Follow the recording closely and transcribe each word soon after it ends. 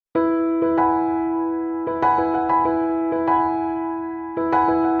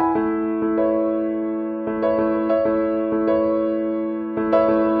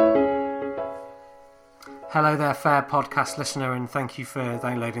Hello there, fair podcast listener, and thank you for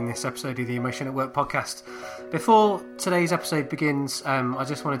downloading this episode of the Emotion at Work podcast. Before today's episode begins, I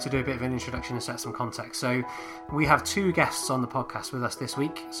just wanted to do a bit of an introduction and set some context. So we have two guests on the podcast with us this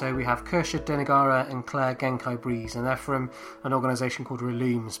week. So we have Kirsha Denigara and Claire Genkai-Breeze, and they're from an organisation called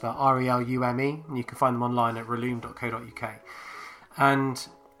Relume, spelled R-E-L-U-M-E, and you can find them online at relume.co.uk. And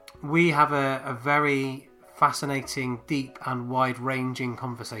we have a very fascinating, deep and wide-ranging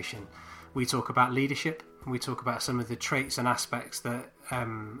conversation. We talk about leadership. We talk about some of the traits and aspects that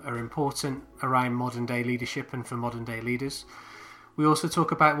are important around modern day leadership and for modern day leaders. We also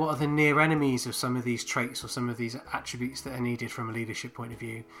talk about what are the near enemies of some of these traits or some of these attributes that are needed from a leadership point of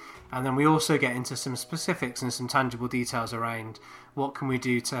view. And then we also get into some specifics and some tangible details around what can we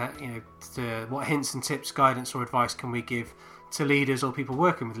do to what hints and tips, guidance or advice can we give to leaders or people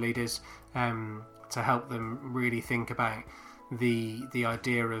working with leaders to help them really think about the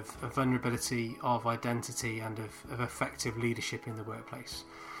idea of vulnerability, of identity and of effective leadership in the workplace.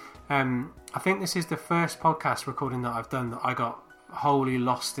 I think this is the first podcast recording that I've done that I got wholly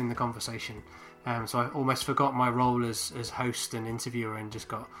lost in the conversation. So I almost forgot my role as host and interviewer and just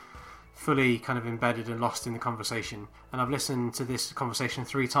got fully kind of embedded and lost in the conversation. And I've listened to this conversation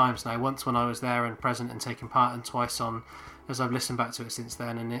 3 times now, once when I was there and present and taking part, and twice on as I've listened back to it since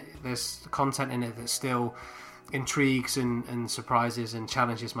then. And there's content in it that still intrigues and surprises and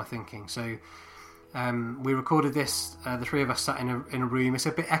challenges my thinking. So we recorded this, the 3 of us sat in a room. It's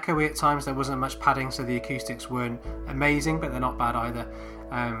a bit echoey at times. There wasn't much padding, so the acoustics weren't amazing, but they're not bad either.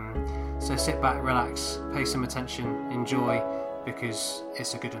 So sit back, relax, pay some attention, enjoy, because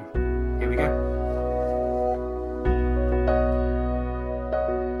it's a good one. Here we go.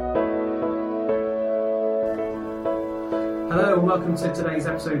 Hello and welcome to today's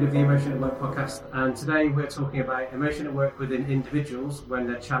episode of the Emotion at Work podcast, and today we're talking about emotion at work within individuals when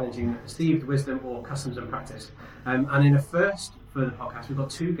they're challenging perceived wisdom or customs and practice. And in a first for the podcast, we've got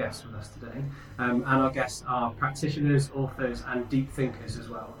 2 guests with us today, and our guests are practitioners, authors and deep thinkers as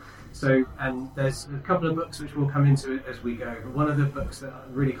well. So there's a couple of books which we'll come into as we go, but one of the books that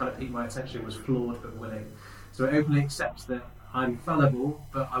really kind of piqued my attention was Flawed but Willing. So it openly accepts that I'm fallible,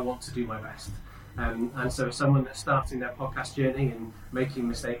 but I want to do my best. And so as someone that's starting their podcast journey and making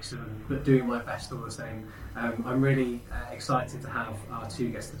mistakes but doing my best all the same, I'm really excited to have our 2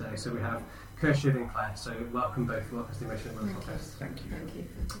 guests today. So we have Kirsha and Claire. So welcome both. Welcome to the Emotion at Work podcast. Thank you.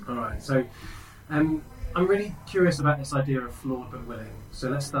 All right. So I'm really curious about this idea of flawed but willing. So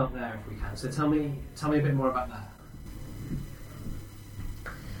let's start there if we can. So tell me a bit more about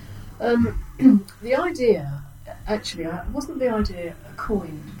that. The idea, actually, wasn't the idea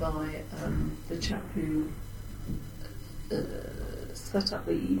coined by the chap who set up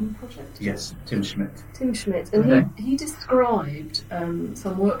the Eden Project? Yes, Tim Schmidt. And he described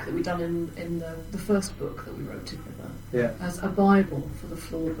some work that we'd done in the first book that we wrote together as a Bible for the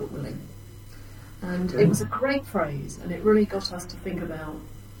flawed but willing. And it was a great phrase, and it really got us to think about,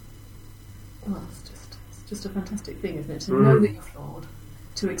 well, it's just a fantastic thing, isn't it? To know that you're flawed,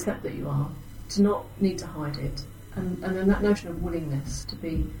 to accept that you are, to not need to hide it, and then that notion of willingness, to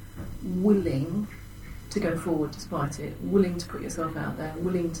be willing to go forward despite it, willing to put yourself out there,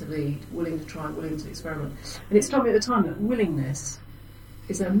 willing to lead, willing to try, willing to experiment. And it struck me at the time that willingness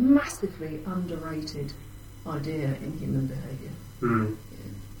is a massively underrated idea in human behaviour.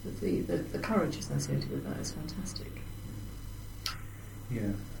 The courage associated with that is fantastic.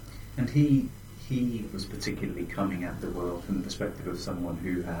 Yeah, and he was particularly coming at the world from the perspective of someone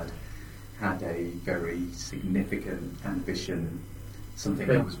who had a very significant ambition, something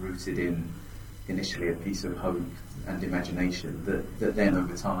that was rooted in initially a piece of hope and imagination that then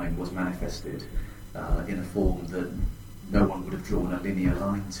over time was manifested in a form that no one would have drawn a linear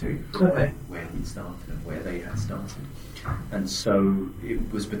line to where he started and where they had started. And so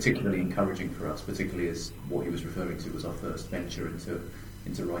it was particularly encouraging for us, particularly as what he was referring to was our first venture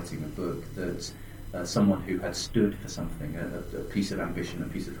into writing a book, that someone who had stood for something, a piece of ambition, a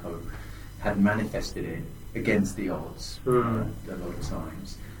piece of hope, had manifested it against the odds a lot of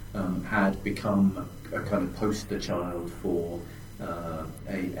times, had become a kind of poster child for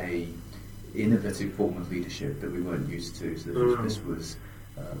a innovative form of leadership that we weren't used to. So this was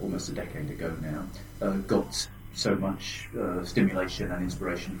almost a decade ago now. Got so much stimulation and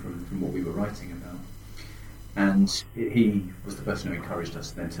inspiration from what we were writing about. And he was the person who encouraged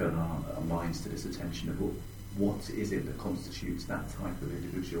us to then turn our minds to this attention of what is it that constitutes that type of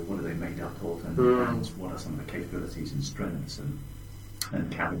individual, what are they made up of, and what are some of the capabilities and strengths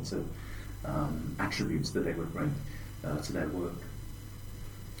and character attributes that they would bring to their work.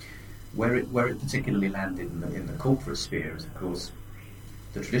 Where it particularly landed in the corporate sphere is, of course,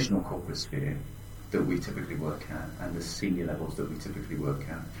 the traditional corporate sphere that we typically work at and the senior levels that we typically work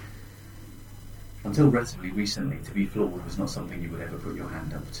at. Until relatively recently, to be flawed was not something you would ever put your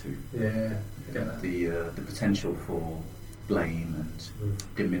hand up to. The potential for blame and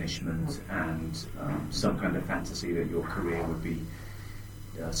diminishment and some kind of fantasy that your career would be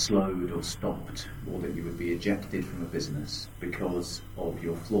slowed or stopped, or that you would be ejected from a business because of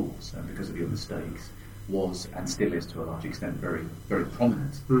your flaws and because of your mistakes, was and still is to a large extent very, very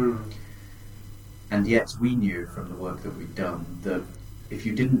prominent. And yet we knew from the work that we'd done that if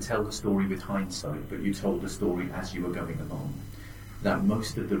you didn't tell the story with hindsight, but you told the story as you were going along, that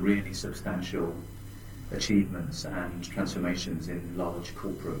most of the really substantial achievements and transformations in large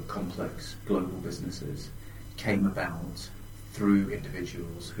corporate, complex, global businesses came about through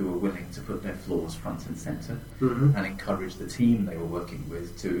individuals who were willing to put their flaws front and centre and encourage the team they were working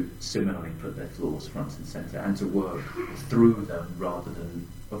with to similarly put their flaws front and centre and to work through them rather than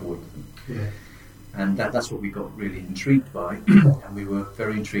avoid them. And that's what we got really intrigued by, and we were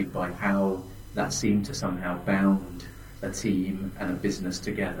very intrigued by how that seemed to somehow bound a team and a business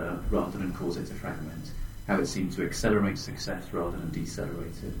together rather than cause it to fragment, how it seemed to accelerate success rather than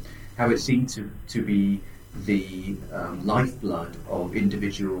decelerate it, how it seemed to be the lifeblood of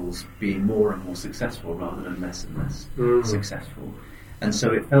individuals being more and more successful rather than less and less successful. And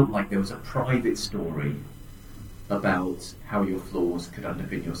so it felt like there was a private story about how your flaws could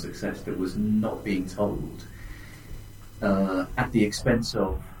underpin your success that was not being told at the expense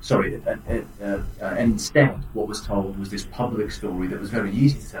of, and instead what was told was this public story that was very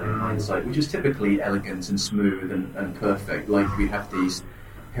easy to tell in hindsight, which was typically elegant and smooth and perfect, like we have these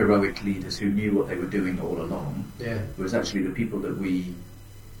heroic leaders who knew what they were doing all along. Whereas actually the people that we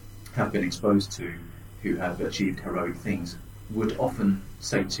have been exposed to who have achieved heroic things would often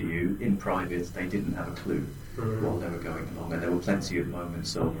say to you in private they didn't have a clue while they were going along, and there were plenty of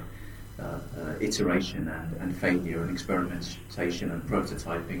moments of iteration and failure and experimentation and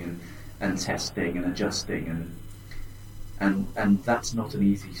prototyping and testing and adjusting and that's not an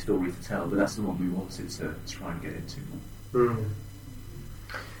easy story to tell, but that's the one we wanted to try and get into.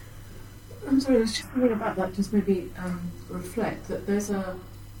 I'm sorry, there's just something about that, just maybe reflect that there's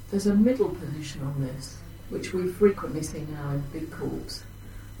a middle position on this, which we frequently see now in big corps,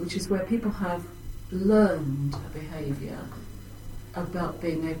 which is where people have learned a behaviour about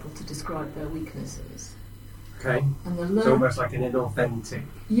being able to describe their weaknesses. Okay. And it's almost like an inauthentic.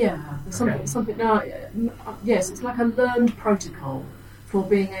 Yeah, something. Now, yes, it's like a learned protocol for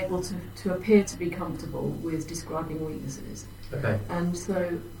being able to appear to be comfortable with describing weaknesses. Okay. And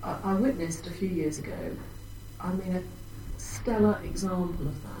so I witnessed a few years ago, a stellar example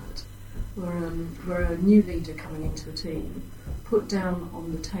of that, where a new leader coming into a team put down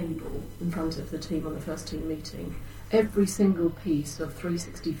on the table in front of the team on the first team meeting every single piece of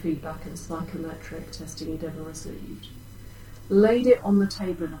 360 feedback and psychometric testing he'd ever received, laid it on the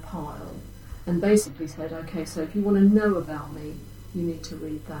table in a pile, and basically said, okay, so if you want to know about me, you need to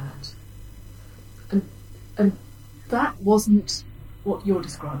read that. And that wasn't what you're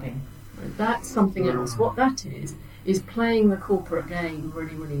describing. Right? That's something else. What that is playing the corporate game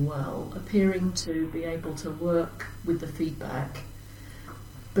really, really well, appearing to be able to work with the feedback.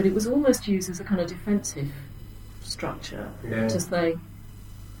 But it was almost used as a kind of defensive structure to say,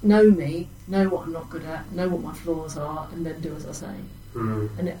 know me, know what I'm not good at, know what my flaws are, and then do as I say.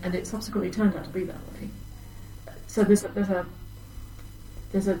 And it subsequently turned out to be that way. So there's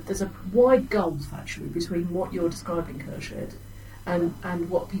a wide gulf actually between what you're describing, Khurshid, and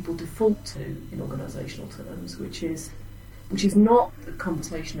what people default to in organisational terms, which is not the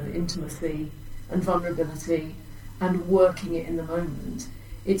conversation of intimacy and vulnerability and working it in the moment.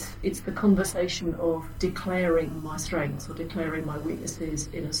 It's the conversation of declaring my strengths or declaring my weaknesses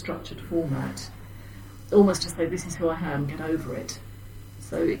in a structured format, almost to say, this is who I am, get over it.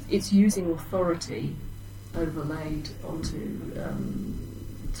 So it's using authority overlaid onto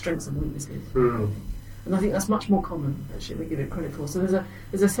strengths and weaknesses. And I think that's much more common, actually, we give it credit for. So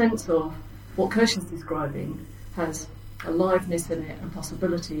there's a sense of what Khurshid's describing has aliveness in it and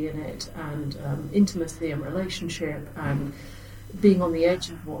possibility in it and intimacy and relationship and being on the edge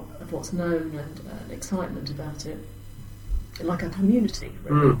of what's known and excitement about it, like a community,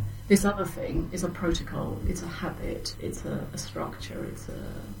 really. This other thing is a protocol, it's a habit, it's a structure,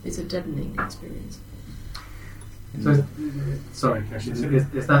 it's a deadening experience. So, sorry,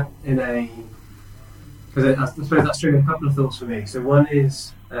 Khurshid, is that in a... Because I suppose that's triggering a couple of thoughts for me. So one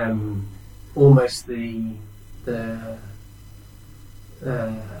is almost the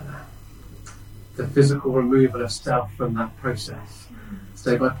the physical removal of self from that process.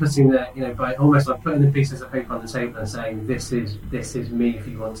 So by putting by almost like putting the pieces of paper on the table and saying, this is me, if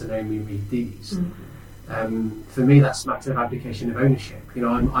you want to know me, read these. For me, that smacks of abdication of ownership.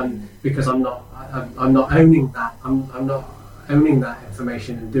 I'm because I'm not owning that. I'm not owning that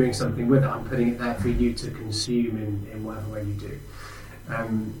information and doing something with it. I'm putting it there for you to consume in whatever way you do.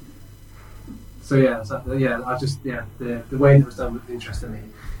 The way that it was done interested me.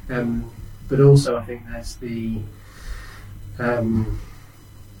 But also, I think there's the I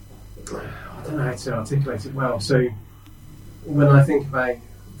don't know how to articulate it well. So when I think about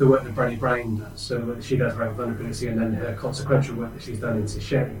the work that Brené Brown does, so the work that she does around vulnerability, and then her consequential work that she's done into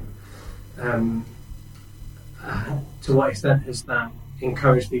shame, to what extent has that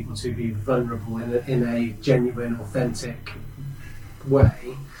encouraged people to be vulnerable in a genuine, authentic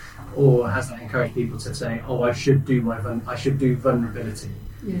way, or has that encouraged people to say, "Oh, I should do vulnerability.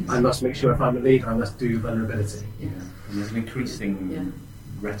 Yes. I must make sure if I'm a leader, I must do vulnerability." Yeah, and there's an increasing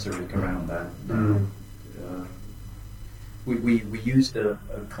rhetoric around that. We used a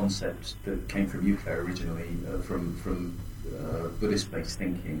concept that came from you, Claire, originally from Buddhist-based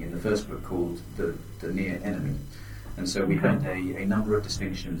thinking in the first book called the Near Enemy. And so we had a number of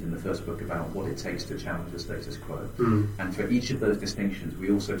distinctions in the first book about what it takes to challenge the status quo. And for each of those distinctions,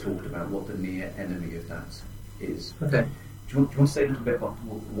 we also talked about what the near enemy of that is. Okay. Do you want to say a little bit about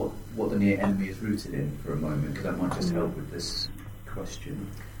what the near enemy is rooted in for a moment? Because that might just help with this question.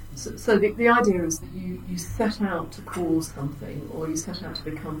 So the idea is that you set out to cause something, or you set out to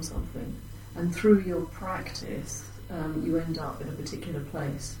become something, and through your practice you end up in a particular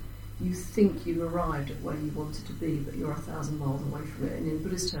place. You think you've arrived at where you wanted to be, but you're 1,000 miles away from it. And in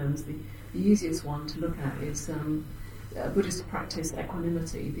Buddhist terms, the easiest one to look at is Buddhist practice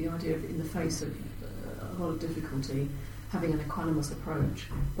equanimity, the idea of, in the face of a lot of difficulty, having an equanimous approach.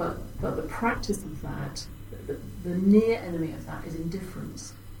 But the practice of that, the near enemy of that is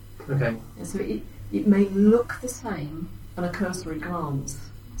indifference. Okay. And so it may look the same on a cursory glance,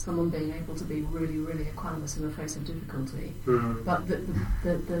 someone being able to be really, really equanimous in the face of difficulty. But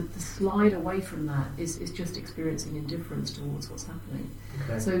the slide away from that is just experiencing indifference towards what's happening.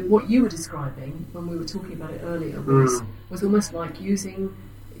 Okay. So what you were describing when we were talking about it earlier was almost like using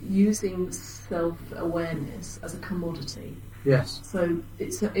self-awareness as a commodity. Yes. So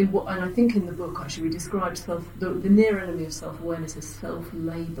and I think in the book actually we described the near enemy of self-awareness as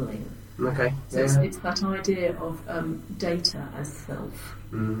self-labelling. Okay. So it's that idea of data as self.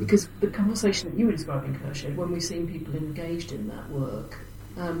 Because the conversation that you were describing, Kirshed, when we've seen people engaged in that work,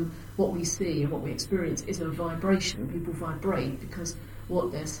 what we see and what we experience is a vibration. People vibrate because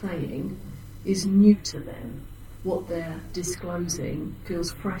what they're saying is new to them. What they're disclosing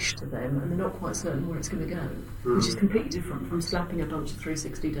feels fresh to them, and they're not quite certain where it's going to go, which is completely different from slapping a bunch of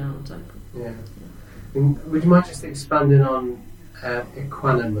 360 down on table. Yeah. Would you mind just expanding on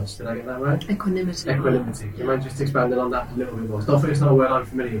equanimous? Did I get that right? Equanimity. Equanimity. Do you mind just expanding on that a little bit more? It's not a word I'm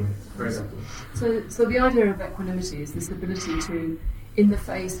familiar with, for example. So the idea of equanimity is this ability to, in the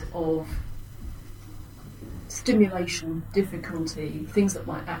face of stimulation, difficulty, things that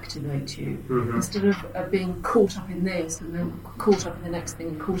might activate you, instead of being caught up in this and then caught up in the next thing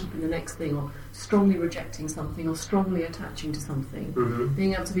and caught up in the next thing, or strongly rejecting something or strongly attaching to something,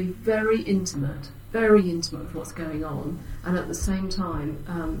 being able to be very intimate with what's going on, and at the same time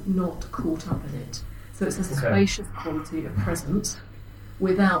not caught up in it. So it's a spacious quality of presence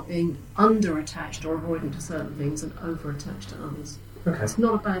without being under-attached or avoidant to certain things and over-attached to others. Okay. It's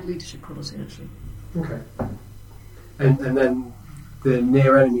not a bad leadership quality, actually. Okay. And then the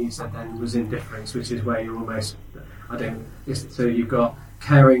near enemy you said then was indifference, which is where you're almost, so you've got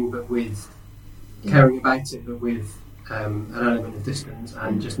caring about it, but with an element of distance,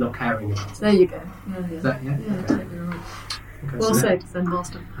 and just not caring about it. There you go. Is that, yeah, okay. totally right. Okay, well said, Zen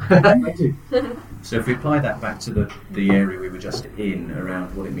Master. Thank you. So if we apply that back to the area we were just in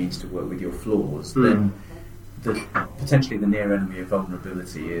around what it means to work with your flaws, then potentially the near enemy of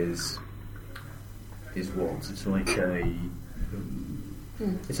vulnerability is what? It's like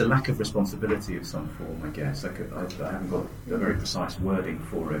it's a lack of responsibility of some form, I guess. I haven't got a very precise wording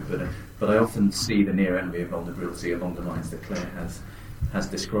for it, but I often see the near enemy of vulnerability along the lines that Claire has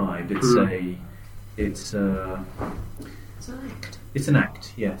described. It's an act. It's an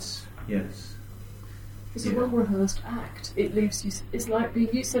act. Yes. It's a well-rehearsed act. It leaves you. It's like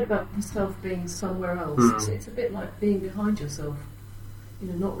you said about the self being somewhere else. It's a bit like being behind yourself.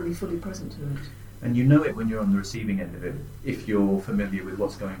 Not really fully present to it. And you know it when you're on the receiving end of it, if you're familiar with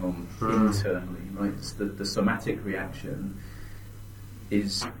what's going on internally, right? The somatic reaction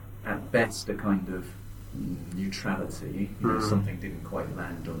is at best a kind of neutrality. Something didn't quite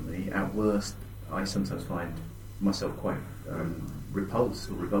land on me. At worst, I sometimes find myself quite repulsed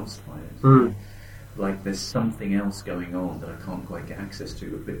or revulsed by it. Like there's something else going on that I can't quite get access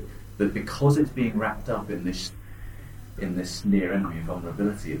to, but because it's being wrapped up in this near enemy of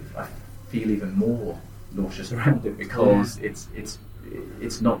vulnerability, I feel even more nauseous around it, because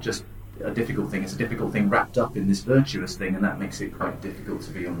it's not just a difficult thing, it's a difficult thing wrapped up in this virtuous thing, and that makes it quite difficult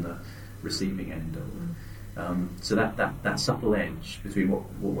to be on the receiving end of. So that subtle edge between what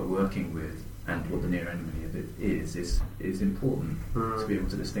we're working with and what the near enemy of it is important to be able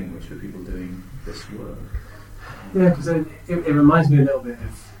to distinguish for people doing this work. Yeah, because it reminds me a little bit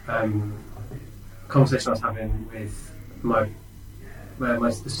of a conversation I was having with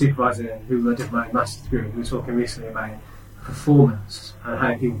the supervisor who I did my master's degree. We were talking recently about performance and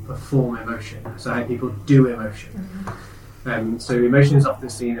how people perform emotion, so how people do emotion. So emotion is often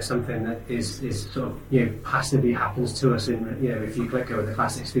seen as something that is sort of passively happens to us in if you go with the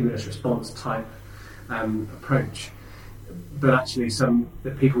classic stimulus response type approach. But actually,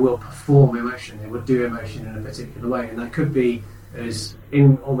 that people will perform emotion, they will do emotion in a particular way, and that could be as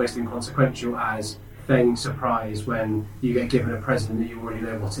almost inconsequential as feigning surprise when you get given a present that you already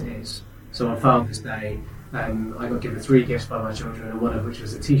know what it is. So on Father's Day, I got given 3 gifts by my children, and one of which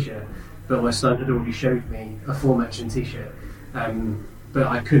was a T-shirt. But my son had already showed me a aforementioned T-shirt, but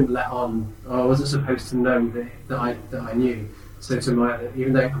I couldn't let on. I wasn't supposed to know that I knew. So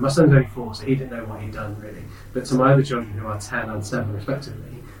even though my son's only 4, so he didn't know what he'd done really. But to my other children, who are 10 and 7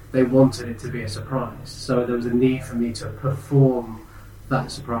 respectively, they wanted it to be a surprise. So there was a need for me to perform that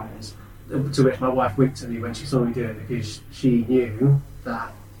surprise. To which my wife winked at me when she saw me do it, because she knew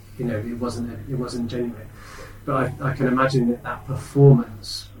that it wasn't genuine. But I can imagine that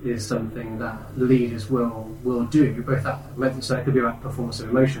performance is something that leaders will do. Both so it could be about performance of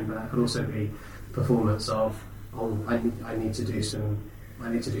emotion, but that could also be performance of I need to do some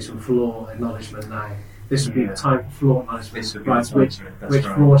flaw acknowledgement now. This would be the time for flaw acknowledgement. Right, which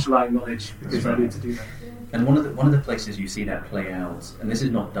flaw shall I acknowledge, because I need to do that. And one of the places you see that play out, and this is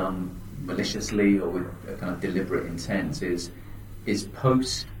not done maliciously or with a kind of deliberate intent, is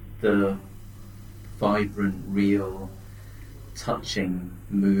post the vibrant, real, touching,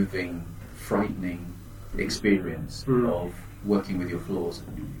 moving, frightening experience of working with your flaws.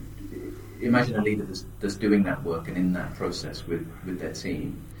 Imagine a leader that's doing that work and in that process with their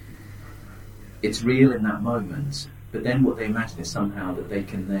team. It's real in that moment, but then what they imagine is somehow that they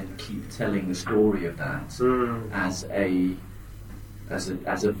can then keep telling the story of that as a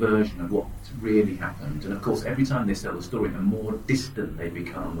version of what really happened. And of course, every time they tell the story, the more distant they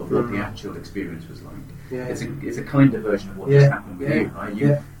become of what the actual experience was like. Yeah. It's a kind of version of what just happened with you,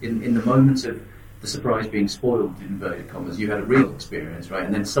 right? In the moments of the surprise being spoiled, in inverted commas, you had a real experience, right?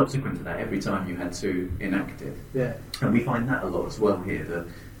 And then subsequent to that, every time you had to enact it. Yeah. And we find that a lot as well here,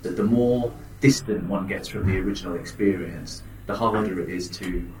 that the more distant one gets from the original experience, the harder it is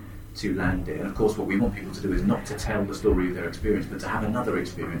to land it. And of course, what we want people to do is not to tell the story of their experience, but to have another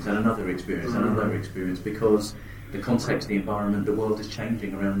experience and another experience and another experience, because the context, the environment, the world is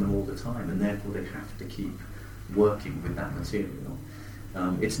changing around them all the time, and therefore they have to keep working with that material.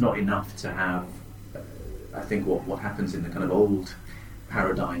 It's not enough to have, I think what happens in the kind of old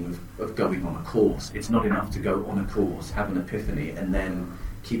paradigm of going on a course, it's not enough to go on a course, have an epiphany, and then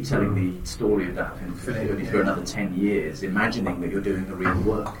keep telling the story of that epiphany for another 10 years, imagining that you're doing the real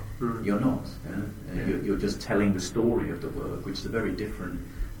work. You're not. You're just telling the story of the work, which is a very different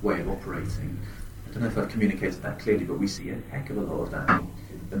way of operating. I don't know if I've communicated that clearly, but we see a heck of a lot of that,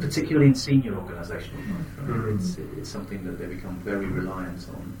 and particularly in senior organisational life. Right? It's something that they become very reliant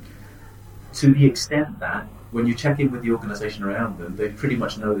on, to the extent that when you check in with the organisation around them, they pretty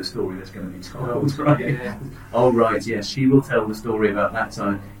much know the story that's going to be told, right? Yeah. Oh, right, yes, she will tell the story about that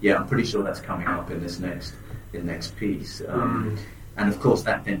time. Yeah, I'm pretty sure that's coming up in this next piece. And of course,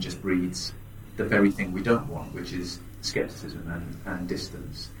 that then just breeds the very thing we don't want, which is scepticism and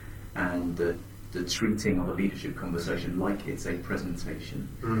distance, and the treating of a leadership conversation like it's a presentation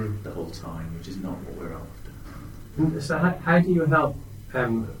the whole time, which is not what we're after. So how do you help,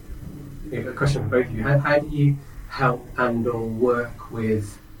 a question for both of you, how do you help and or work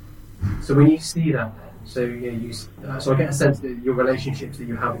with, so when you see that then, so I get a sense that your relationships that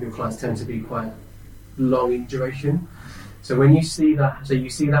you have with your clients tend to be quite long in duration. So when you see that, so you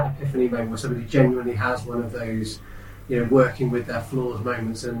see that epiphany moment where somebody genuinely has one of those, working with their flaws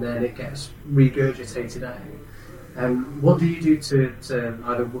moments, and then it gets regurgitated out. What do you do to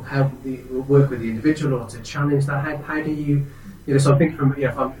either help work with the individual or to challenge that? How do you, so I'm thinking from,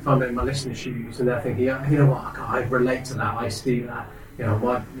 if I'm in my listener's shoes and they're thinking, I relate to that, I see that,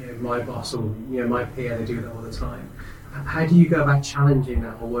 my boss or my peer, they do that all the time. How do you go about challenging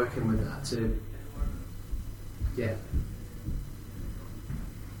that or working with that Yeah.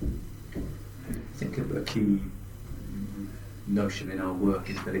 I think a key notion in our work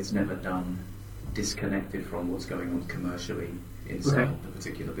is that it's never done disconnected from what's going on commercially inside the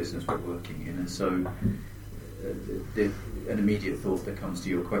particular business we're working in. And so an immediate thought that comes to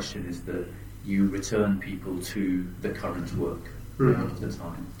your question is that you return people to the current work a lot of the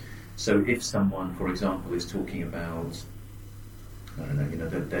time. So if someone, for example, is talking about, I don't know, you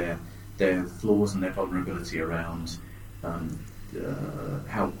know, their flaws and their vulnerability around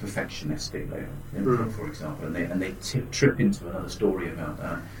how perfectionistic they are, for example, and they trip into another story about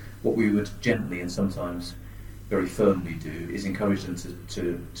that, what we would gently and sometimes very firmly do is encourage them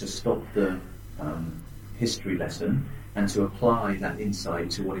to stop the history lesson and to apply that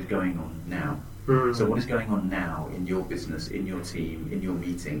insight to what is going on now. So what is going on now in your business, in your team, in your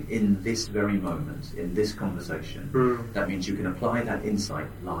meeting, in this very moment, in this conversation? That means you can apply that insight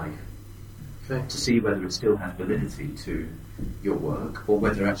live to see whether it still has validity to your work, or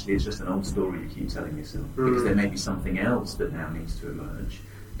whether actually it's just an old story you keep telling yourself, because there may be something else that now needs to emerge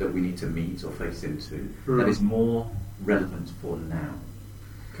that we need to meet or face into that is more relevant for now.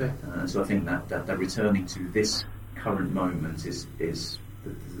 So I think that returning to this current moment is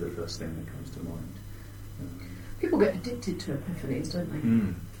the first thing that comes to mind. People get addicted to epiphanies, don't they?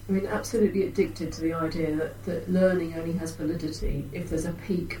 I mean, absolutely addicted to the idea that learning only has validity if there's a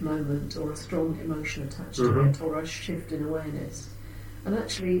peak moment or a strong emotion attached to it, or a shift in awareness. And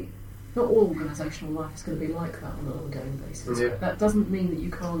actually, not all organisational life is going to be like that on an ongoing basis. That doesn't mean that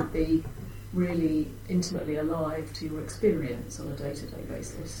you can't be really intimately alive to your experience on a day-to-day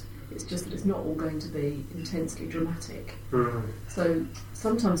basis. It's just that it's not all going to be intensely dramatic. So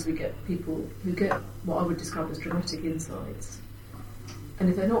sometimes we get people who get what I would describe as dramatic insights, and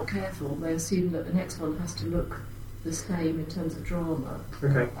if they're not careful, they assume that the next one has to look the same in terms of drama,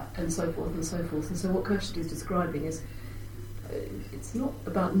 and so forth and so forth. And so what Kirsty is describing is it's not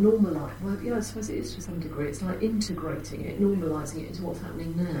about normalising. Well, yeah, I suppose it is to some degree. It's like integrating it, normalising it into what's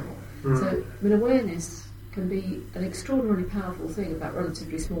happening now. So, I mean, awareness can be an extraordinarily powerful thing about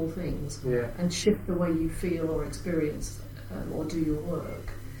relatively small things, and shift the way you feel or experience or do your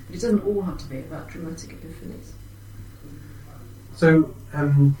work. But it doesn't all have to be about dramatic epiphanies. So,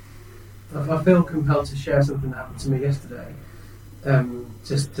 I feel compelled to share something that happened to me yesterday,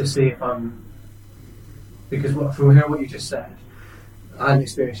 just to see if I'm... Because from hearing what you just said, I had an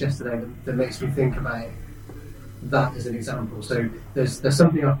experience yesterday that makes me think about that as an example. So there's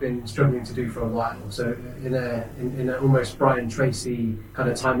something I've been struggling to do for a while. So in an almost Brian Tracy kind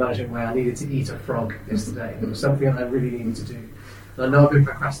of time management way, I needed to eat a frog yesterday. It was something I really needed to do. And I know I've been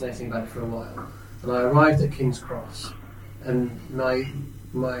procrastinating about it for a while. And I arrived at King's Cross, and my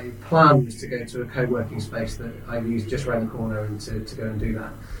plan was to go to a co-working space that I used just around the corner and to go and do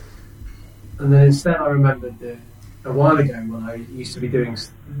that. And then instead I remembered that a while ago when I used to be doing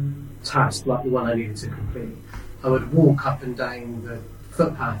tasks like the one I needed to complete, I would walk up and down the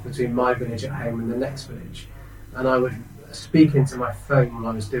footpath between my village at home and the next village, and I would speak into my phone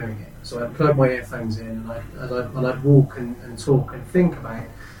while I was doing it. So I'd plug my earphones in and I'd walk and talk and think about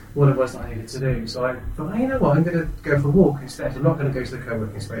what it was that I needed to do. So I thought, you know what, I'm going to go for a walk instead. I'm not going to go to the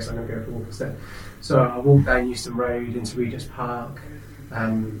co-working space, I'm going to go for a walk instead. So I walked down Euston Road into Regent's Park,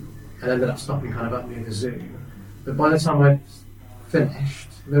 and ended up stopping kind of up near the zoo. But by the time I finished,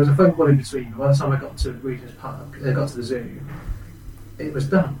 there was a phone call in between, but by the time I got to Regent's Park, got to the zoo, it was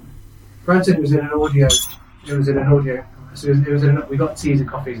done. Granted, it was in an audio, so we got teas and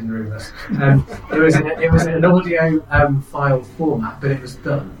coffees in the room. It was in an audio file format, but it was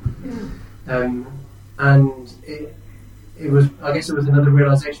done. And it was, I guess it was another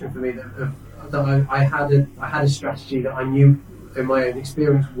realisation for me that I had a strategy that I knew in my own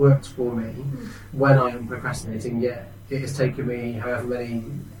experience worked for me when I am procrastinating, yet it has taken me however many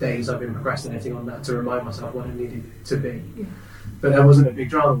days I've been procrastinating on that to remind myself what it needed to be. But there wasn't a big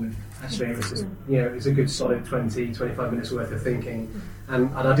drama with it. Actually, it was just, it was a good solid 20-25 minutes worth of thinking, and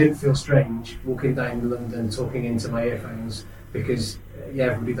I didn't feel strange walking down London talking into my earphones, because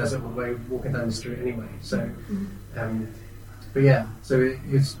everybody does it all the way walking down the street anyway. So but yeah, so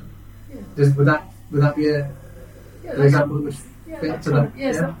it's would that be an example that would fit to that?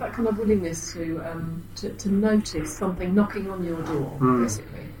 Yes, that kind of willingness to notice something knocking on your door,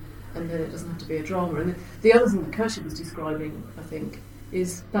 basically, and then it doesn't have to be a drama. And the other thing that Kirsty was describing, I think,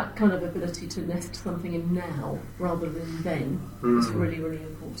 is that kind of ability to nest something in now rather than then is really, really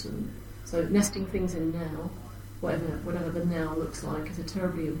important. So nesting things in now, whatever the now looks like, is a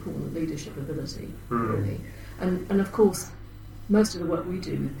terribly important leadership ability, really. And of course, most of the work we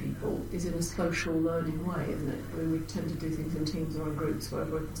do with people is in a social learning way, isn't it? I mean, we tend to do things in teams or in groups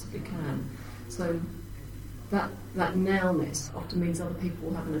wherever we possibly can. So that nowness often means other people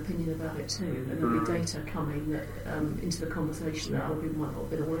will have an opinion about it too, and there'll be data coming that into the conversation that other people might not have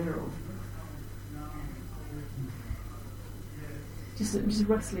been aware of. Just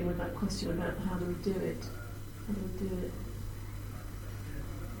wrestling with that question about how do we do it? How do we do it?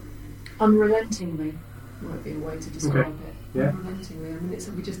 Unrelentingly might be a way to describe it. Yeah. Unrelentingly. I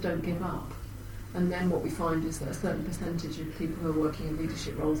mean, we just don't give up. And then what we find is that a certain percentage of people who are working in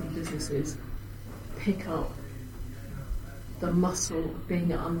leadership roles in businesses pick up the muscle of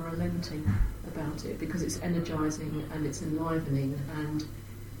being unrelenting about it, because it's energising and it's enlivening, and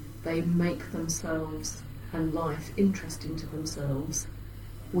they make themselves and life interesting to themselves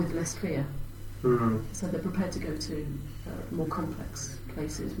with less fear. Mm-hmm. So they're prepared to go to more complex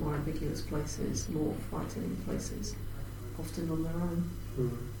places, more ambiguous places, more frightening places, often on their own.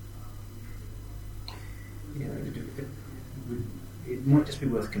 Mm-hmm. It might just be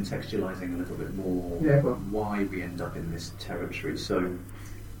worth contextualising a little bit more why we end up in this territory. So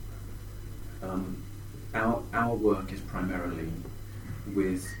our work is primarily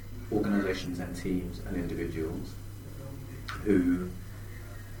with organisations and teams and individuals who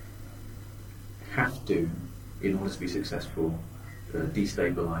have to, in order to be successful,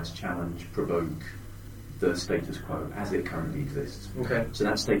 destabilise, challenge, provoke the status quo as it currently exists. Okay. So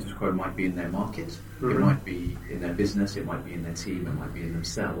that status quo might be in their market, mm-hmm. It might be in their business, it might be in their team, it might be in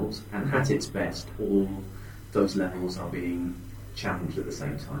themselves, and at its best, all those levels are being challenged at the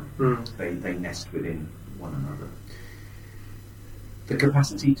same time. Mm. They nest within one another. The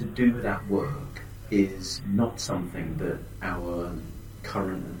capacity to do that work is not something that our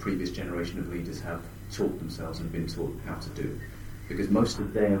current and previous generation of leaders have taught themselves and been taught how to do, because most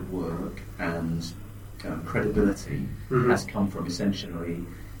of their work and credibility has come from essentially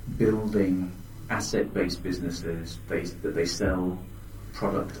building asset-based businesses that they sell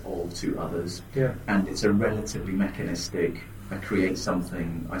product of to others, and it's a relatively mechanistic, I create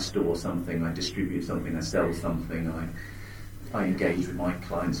something, I store something, I distribute something, I sell something, I engage with my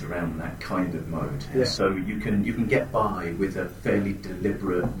clients around that kind of mode. Yeah. So you can get by with a fairly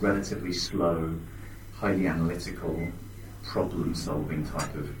deliberate, relatively slow, highly analytical, problem-solving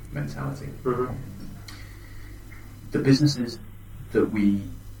type of mentality. Mm-hmm. The businesses that we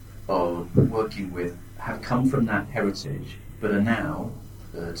are working with have come from that heritage, but are now,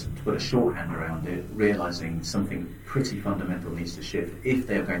 to put a shorthand around it, realising something pretty fundamental needs to shift if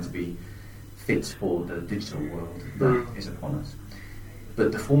they're going to be fit for the digital world that is upon us.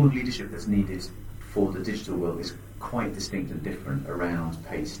 But the form of leadership that's needed for the digital world is quite distinct and different around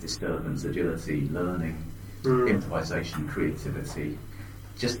pace, disturbance, agility, learning, improvisation, creativity.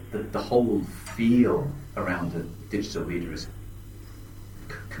 Just the whole feel around a digital leader is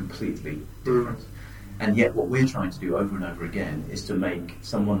completely different. And yet what we're trying to do over and over again is to make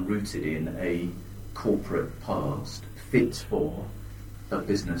someone rooted in a corporate past fit for a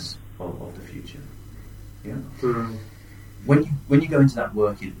business of the future. Yeah. Mm-hmm. When you go into that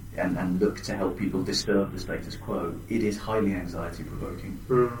work and look to help people disturb the status quo, it is highly anxiety provoking.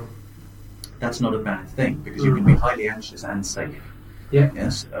 Mm-hmm. That's not a bad thing, because you can be highly anxious and safe. Yeah.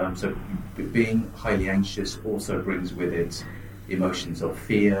 Yes. So being highly anxious also brings with it emotions of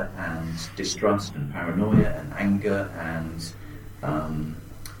fear and distrust and paranoia and anger and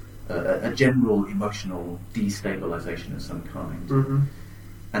a general emotional destabilization of some kind. Mm-hmm.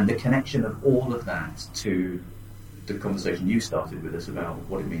 And the connection of all of that to the conversation you started with us about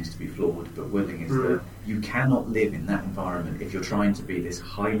what it means to be flawed but willing is that you cannot live in that environment if you're trying to be this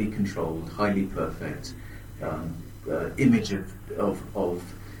highly controlled, highly perfect image of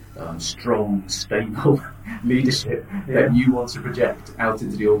strong, stable leadership that you want to project out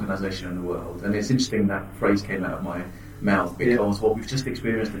into the organisation and the world. And it's interesting that phrase came out of my mouth, because what we've just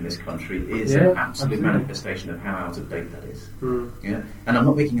experienced in this country is an absolute manifestation of how out of date that is. Yeah, and I'm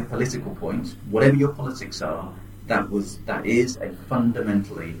not making a political point. Whatever your politics are, that is a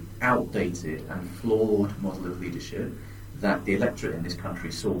fundamentally outdated and flawed model of leadership that the electorate in this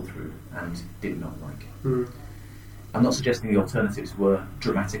country saw through and did not like. I'm not suggesting the alternatives were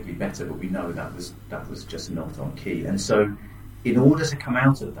dramatically better, but we know that was just not on key. And so, in order to come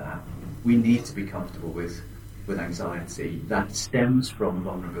out of that, we need to be comfortable with anxiety that stems from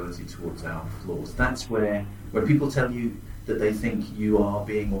vulnerability towards our flaws. That's where, when people tell you that they think you are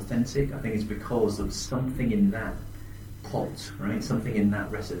being authentic, I think it's because of something in that pot, right? Something in that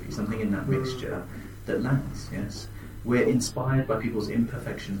recipe, something in that mixture that lands. Yes, we're inspired by people's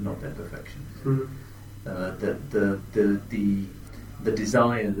imperfections, not their perfections. The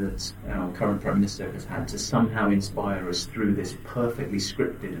desire that our current Prime Minister has had to somehow inspire us through this perfectly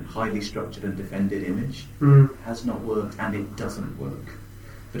scripted and highly structured and defended image has not worked, and it doesn't work.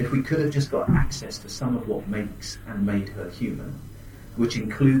 But if we could have just got access to some of what makes and made her human, which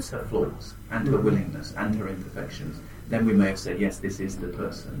includes her flaws and her willingness and her imperfections, then we may have said, yes, this is the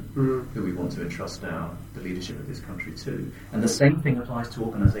person who we want to entrust the leadership of this country to. And the same thing applies to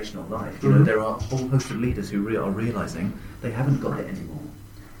organisational life. You know, there are a whole host of leaders who are realising they haven't got it anymore,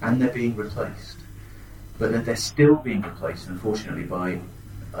 and they're being replaced. But they're still being replaced, unfortunately, by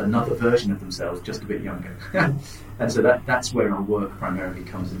another version of themselves, just a bit younger. And so that's where our work primarily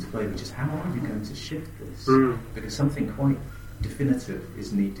comes into play, which is how are we going to shift this? Because something quite definitive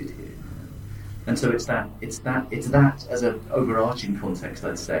is needed here. And so it's that as an overarching context,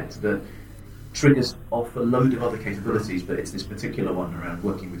 I'd say, that triggers off a load of other capabilities, but it's this particular one around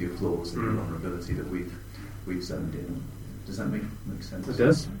working with your flaws and your vulnerability that we've zoned in on. Does that make sense? It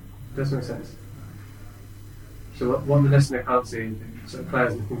does. It does make sense. So what the listener can't see, so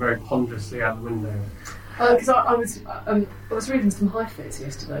Claire's looking very ponderously out the window. Because I was reading some Heifetz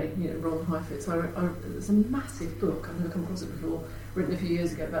yesterday, Ron Heifetz. There's a massive book, I've never come across it before, written a few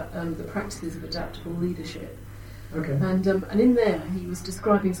years ago about the practices of adaptable leadership. Okay. And in there he was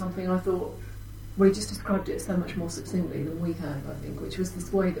describing something I thought, well, he just described it so much more succinctly than we have, I think, which was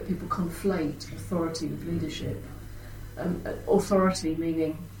this way that people conflate authority with leadership. Authority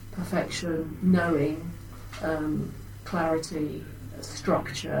meaning perfection, knowing, clarity,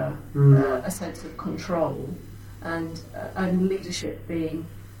 structure, a sense of control, and leadership being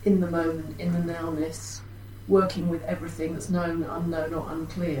in the moment, in the nowness, working with everything that's known, unknown or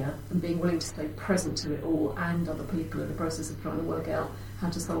unclear, and being willing to stay present to it all and other people in the process of trying to work out how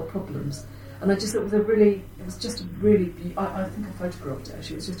to solve problems. And I just thought I think I photographed it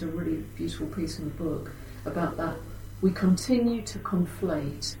actually, it was just a really beautiful piece in the book about that. We continue to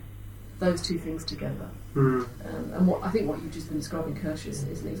conflate those two things together. And what you've just been describing, Kirsch, is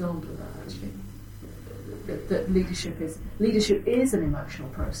an example of that, actually. That leadership is an emotional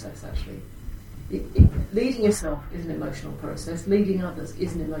process, actually. Leading yourself is an emotional process. Leading others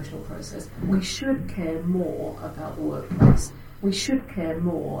is an emotional process. We should care more about the workplace. We should care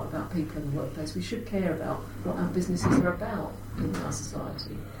more about people in the workplace. We should care about what our businesses are about in our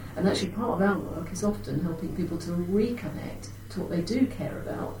society. And actually part of our work is often helping people to reconnect to what they do care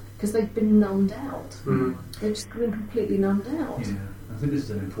about, because they've been numbed out. They've just been completely numbed out. Yeah, I think this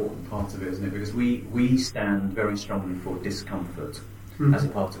is an important part of it, isn't it? Because we stand very strongly for discomfort as a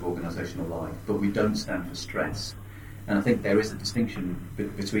part of organisational life, but we don't stand for stress. And I think there is a distinction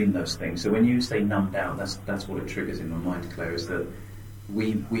between those things. So when you say numbed out, that's what it triggers in my mind, Claire, is that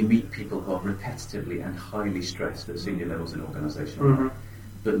we meet people who are repetitively and highly stressed at senior levels in organisational life.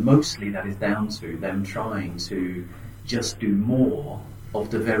 But mostly that is down to them trying to just do more of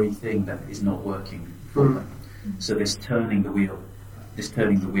the very thing that is not working for them. So this turning the wheel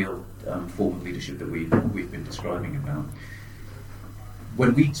form of leadership that we've been describing about.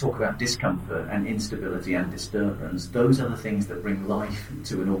 When we talk about discomfort and instability and disturbance, those are the things that bring life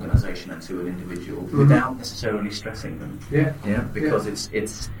to an organisation and to an individual without necessarily stressing them. Because it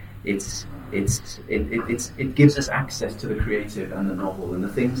gives us access to the creative and the novel and the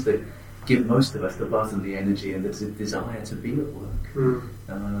things that give most of us the buzz and the energy and the desire to be at work.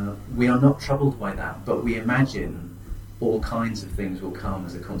 We are not troubled by that, but we imagine all kinds of things will come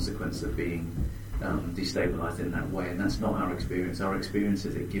as a consequence of being destabilised in that way, and that's not our experience. Our experience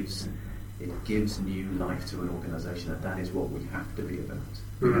is it gives new life to an organisation, and that is what we have to be about.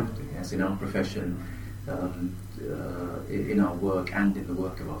 We have to, yes, in our profession, in our work and in the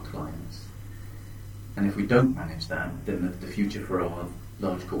work of our clients. And if we don't manage that, then the future for our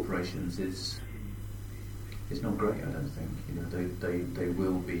large corporations is not great, I don't think. They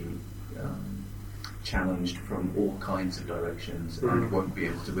will be challenged from all kinds of directions and won't be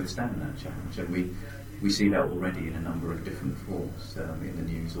able to withstand that challenge. And we see that already in a number of different forms in the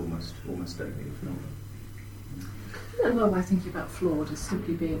news almost daily, if not. I don't know why thinking about flawed as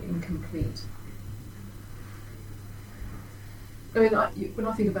simply being incomplete. I mean, when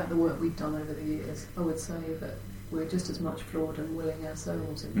I think about the work we've done over the years, I would say that we're just as much flawed and willing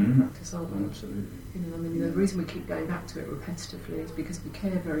ourselves in practice, aren't we? Absolutely. I mean, the reason we keep going back to it repetitively is because we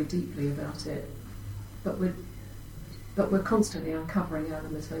care very deeply about it, but we're constantly uncovering our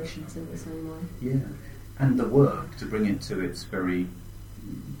limitations in the same way. Yeah, and the work to bring it to its very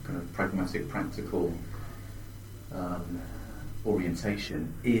kind of pragmatic, practical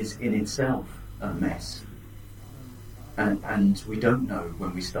orientation is in itself a mess. And we don't know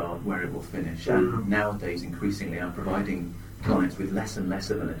when we start where it will finish. And nowadays, increasingly, I'm providing clients with less and less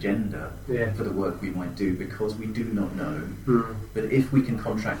of an agenda for the work we might do, because we do not know. But if we can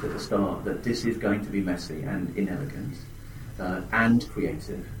contract at the start that this is going to be messy and inelegant and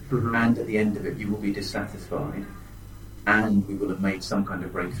creative, and at the end of it you will be dissatisfied, and we will have made some kind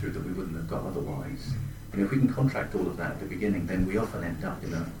of breakthrough that we wouldn't have got otherwise. And if we can contract all of that at the beginning, then we often end up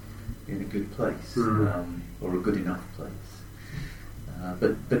in a good place, or a good enough place.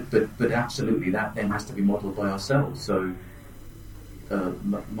 But absolutely, that then has to be modelled by ourselves. So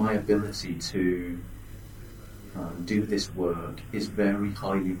my ability to do this work is very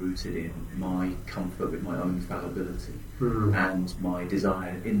highly rooted in my comfort with my own fallibility and my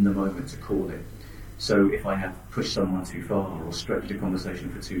desire in the moment to call it. So if I have pushed someone too far, or stretched a conversation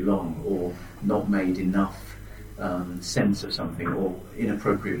for too long, or not made enough sense of something, or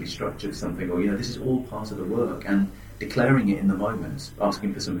inappropriately structured something, or this is all part of the work, and declaring it in the moment,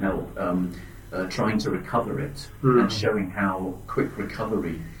 asking for some help, trying to recover it, and showing how quick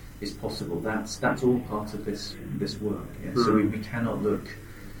recovery is possible. That's all part of this work. Yeah? So we cannot look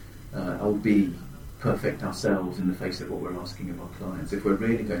or be perfect ourselves in the face of what we're asking of our clients. If we're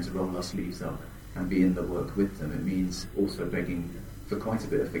really going to roll our sleeves up and be in the work with them, it means also begging for quite a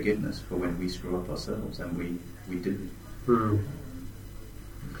bit of forgiveness for when we screw up ourselves, and we do.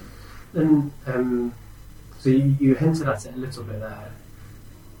 And so you hinted at it a little bit there,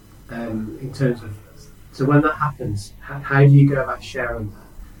 in terms of, so when that happens, how do you go about sharing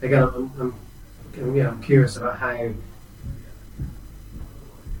that? Again, I'm curious about how do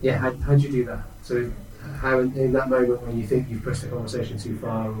you do that? So how in that moment when you think you've pushed the conversation too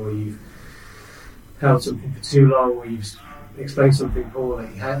far, or you've held something for too long, or you've explained something poorly,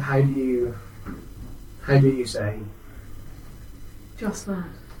 how do you say just that?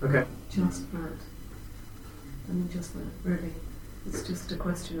 Okay. Just that. I mean, just that, really. It's just a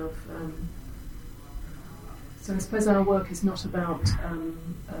question of so I suppose our work is not about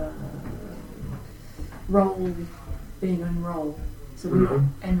role being enrolled. So we're not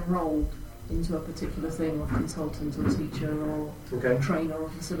enrolled into a particular thing, or consultant or teacher or trainer or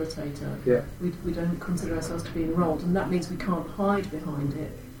facilitator. Yeah. We don't consider ourselves to be enrolled, and that means we can't hide behind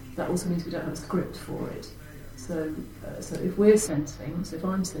it. That also means we don't have a script for it. So if we're sensing, so if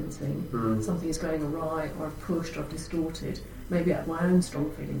I'm sensing something is going awry, or I've pushed, or I've distorted, maybe I have my own strong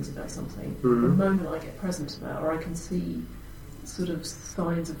feelings about something, the moment I get present to that, or I can see sort of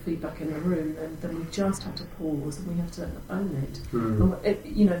signs of feedback in the room, then we just have to pause and we have to own it.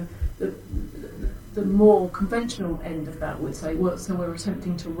 And the more conventional end of that would say, well, so we're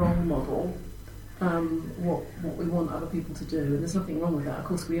attempting to role model what we want other people to do, and there's nothing wrong with that. Of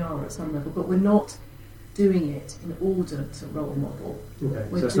course we are at some level, but we're not doing it in order to role model.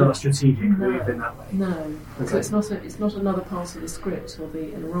 Okay. So it's not a strategic move in that way. No. Okay. So it's not another part of the script or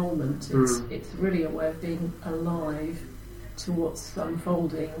the enrolment. It's really a way of being alive to what's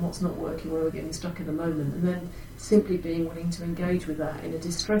unfolding and what's not working, where we're getting stuck in the moment, and then simply being willing to engage with that in a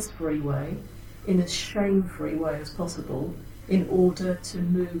distress-free way, in as shame-free way as possible, in order to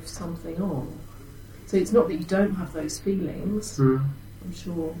move something on. So it's not that you don't have those feelings. I'm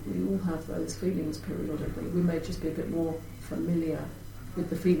sure we all have those feelings periodically. We may just be a bit more familiar with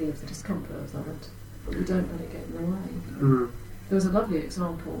the feeling of the discomfort of that, but we don't let it get in the way. There was a lovely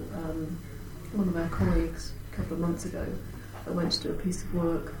example. One of our colleagues a couple of months ago went to do a piece of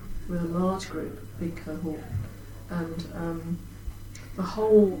work with a large group, big cohort, and the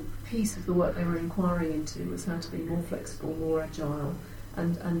whole piece of the work they were inquiring into was how to be more flexible, more agile,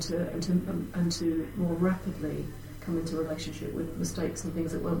 and to more rapidly come into relationship with mistakes and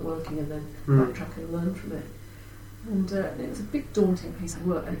things that weren't working, and then backtrack and learn from it. And it was a big daunting piece of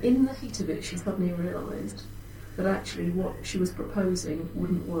work, and in the heat of it she suddenly realised that actually what she was proposing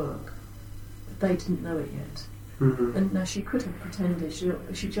wouldn't work, but they didn't know it yet. And now she could have pretended,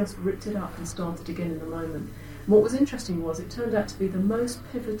 she just ripped it up and started again in the moment. And what was interesting was it turned out to be the most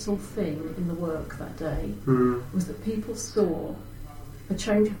pivotal thing in the work that day was that people saw a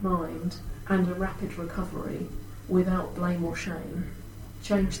change of mind and a rapid recovery without blame or shame,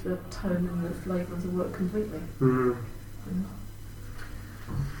 changed the tone and the flavour of the work completely.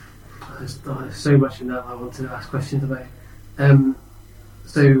 There's so much in that I want to ask questions about.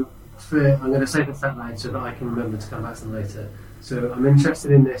 So I'm going to say the that line so that I can remember to come back to them later. So I'm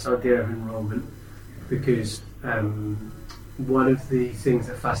interested in this idea of enrolment because one of the things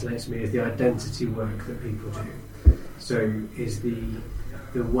that fascinates me is the identity work that people do. So is the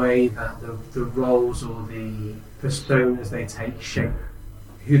way that the roles or the personas they take shape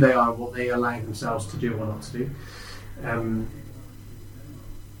who they are, what they allow themselves to do or not to do. And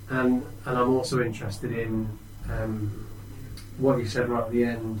I'm also interested in what you said right at the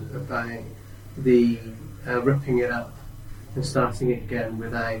end about the ripping it up and starting it again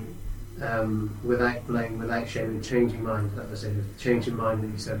without blame, without shame, and changing mind. That was it, changing mind that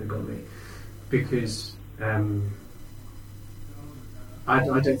you said that got me, because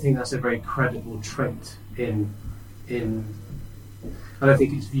I don't think that's a very credible trait in I don't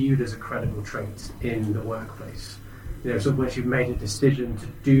think it's viewed as a credible trait in the workplace. So once you've made a decision to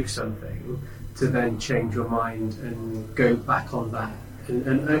do something, to then change your mind and go back on that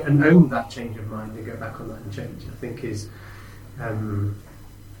and own that change of mind and go back on that and change, I think is, and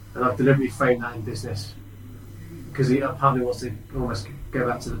I've deliberately framed that in business because part of me wants to almost go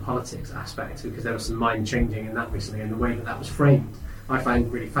back to the politics aspect, because there was some mind changing in that recently, and the way that was framed I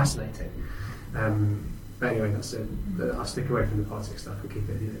find really fascinating. But anyway, I'll stick away from the politics stuff and keep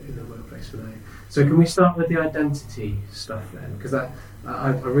it in the workplace for now. So can we start with the identity stuff then? Because I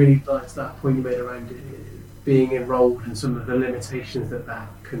really liked that point you made around being enrolled and some of the limitations that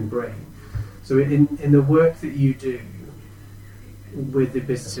can bring. So in the work that you do with the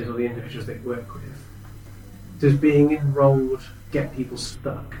businesses or the individuals that you work with, does being enrolled get people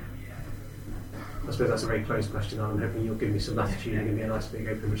stuck? I suppose that's a very closed question. I'm hoping you'll give me some latitude and give me a nice big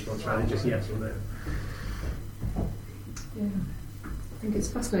open response rather than just yes or no. Yeah, I think it's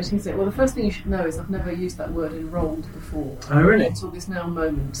fascinating, isn't it? Well, the first thing you should know is I've never used that word enrolled before. Oh, really? Until this now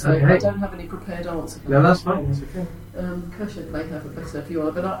moment, so okay. I don't have any prepared answer for that. No, that's fine, that's okay. Kirsche may have a better view on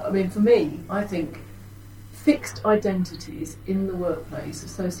it, but I mean, for me, I think fixed identities in the workplace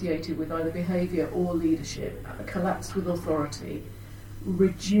associated with either behaviour or leadership, collapsed with authority,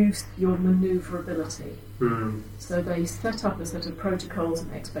 reduce your manoeuvrability. So they set up a set of protocols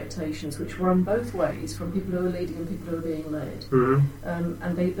and expectations which run both ways, from people who are leading and people who are being led.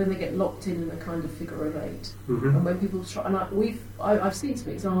 And then they get locked in a kind of figure of eight. And when people try, and I've seen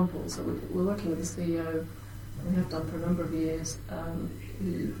some examples. So we're working with a CEO, and we have done for a number of years,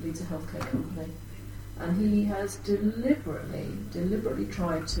 who leads a healthcare company, and he has deliberately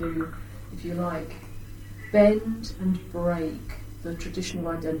tried to, if you like, bend and break the traditional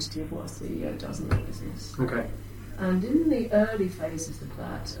identity of what a CEO does in their business. Okay. And in the early phases of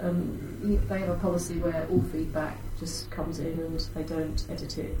that, they have a policy where all feedback just comes in and they don't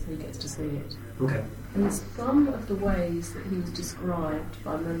edit it, so he gets to see it. Okay. And some of the ways that he was described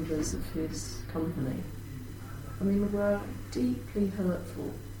by members of his company, I mean, were deeply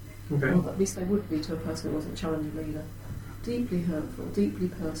hurtful. Okay. Or at least they would be to a person who wasn't a challenging leader. Deeply hurtful, deeply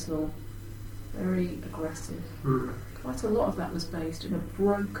personal, very aggressive. Quite a lot of that was based in a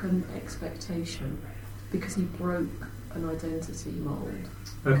broken expectation, because he broke an identity mould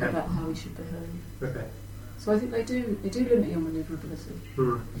about how he should behave. Okay. So I think they do limit your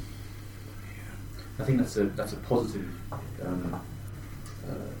manoeuvrability. I think that's a positive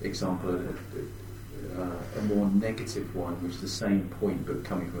example. A more negative one, which is the same point but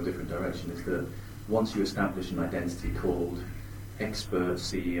coming from a different direction, is that once you establish an identity called expert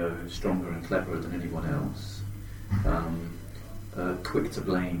CEO, stronger and cleverer than anyone else, quick to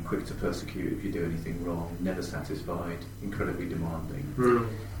blame, quick to persecute if you do anything wrong, never satisfied, incredibly demanding,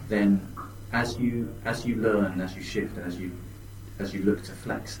 then as you learn, as you shift, and as you look to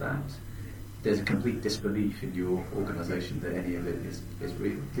flex that, there's a complete disbelief in your organisation that any of it is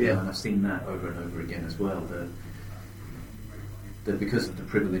real. Yeah. And I've seen that over and over again as well, that because of the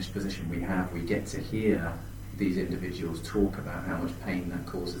privileged position we have, we get to hear these individuals talk about how much pain that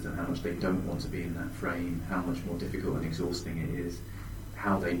causes them, how much they don't want to be in that frame, how much more difficult and exhausting it is,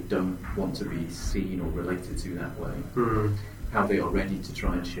 how they don't want to be seen or related to that way, how they are ready to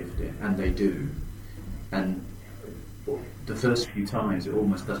try and shift it, and they do. And the first few times, it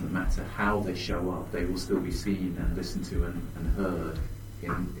almost doesn't matter how they show up, they will still be seen and listened to and heard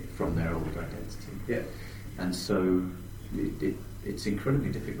from their old identity. Yeah. And so it's incredibly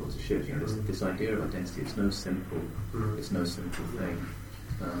difficult to shift. You know, this idea of identity, it's no simple thing.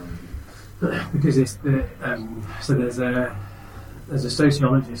 Because it's so there's a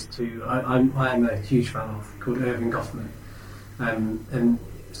sociologist who I am a huge fan of, called Erving Goffman, and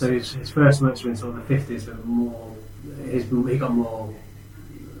so his first works were in sort of the 50s, but he got more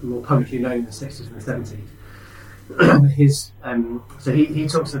publicly known in the 60s and the 70s. So he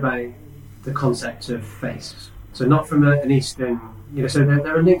talks about the concept of face. So not from an Eastern, so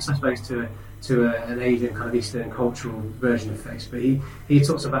there are links, I suppose, to an Asian kind of Eastern cultural version of face, but he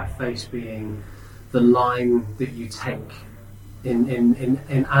talks about face being the line that you take in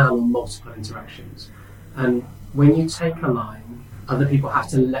and on multiple interactions. And when you take a line, other people have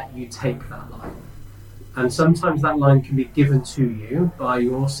to let you take that line. And sometimes that line can be given to you by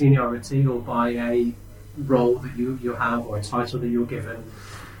your seniority or by a role that you have or a title that you're given.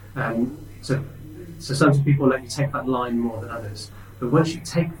 So some people let you take that line more than others. But once you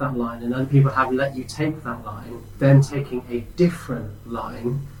take that line and other people have let you take that line, then taking a different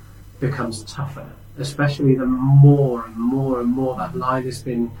line becomes tougher. Especially the more and more that line has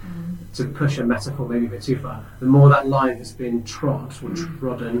been, to push a metaphor maybe a bit too far, the more that line has been trod or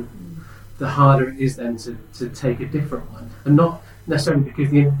trodden, the harder it is then to take a different one. And not necessarily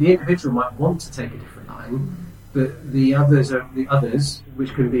because the individual might want to take a different line, but the others,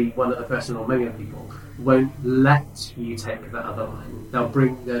 which can be one other person or many other people, won't let you take that other line. They'll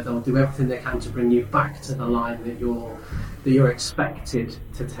do everything they can to bring you back to the line that you're expected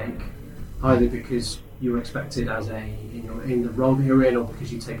to take, either because you're expected in the role that you're in, or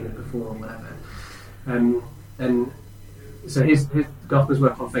because you've taken it before, or whatever. And so his Goffman's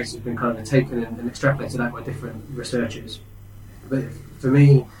work on face has been kind of taken and extrapolated out by different researchers. But for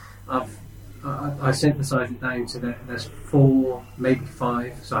me, I synthesised it down to that there's 4, maybe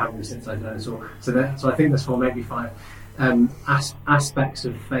 5. So I haven't really synthesised it down at all. So I think there's 4, maybe 5 aspects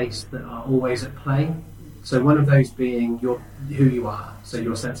of face that are always at play. So one of those being who you are, so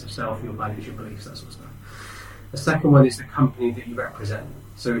your sense of self, your values, your beliefs, that sort of stuff. The second one is the company that you represent.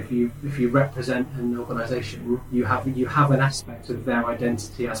 So if you represent an organisation, you have an aspect of their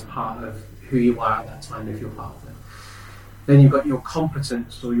identity as part of who you are at that time if you're part of it. Then you've got your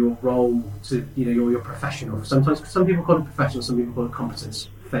competence or your role to your professional. Sometimes some people call it professional, some people call it competence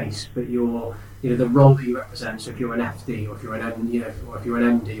face, but the role that you represent. So if you're an FD, or if you're an MD,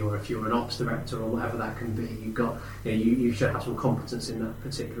 or if you're an ops director, or whatever that can be, you should have some competence in that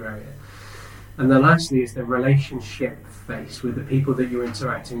particular area. And then lastly is the relationship face with the people that you're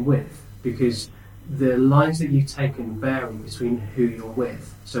interacting with, because the lines that you've taken vary between who you're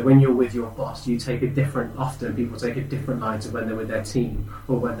with. So when you're with your boss, often people take a different line to when they're with their team,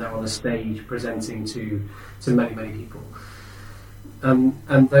 or when they're on a stage presenting to many, many people.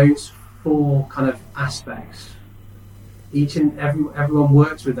 And those 4 kind of aspects, everyone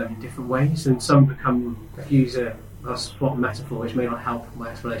works with them in different ways, and some become, if you use a swap metaphor, which may not help my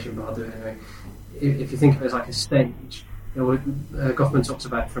explanation, but I'll do it anyway. If you think of it as like a stage, Goffman talks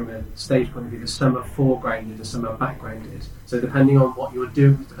about from a stage point of view that some are foregrounded and some are backgrounded. So depending on what you're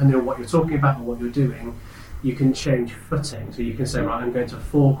doing, depending on what you're talking about and what you're doing, you can change footing. So you can say, right, I'm going to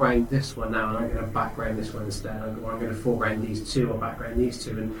foreground this one now, and I'm going to background this one instead, or I'm going to foreground these 2 or background these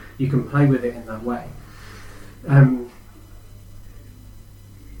 2, and you can play with it in that way.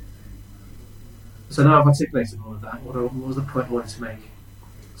 So now I've articulated all of that. What was the point I wanted to make?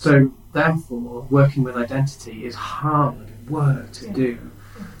 So therefore, working with identity is hard work to do,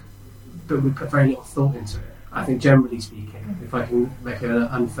 but we put very little thought into it. I think, generally speaking, if I can make an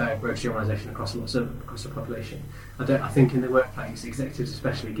unfair gross generalisation across the population, I think in the workplace, executives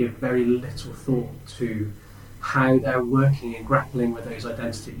especially give very little thought to how they're working and grappling with those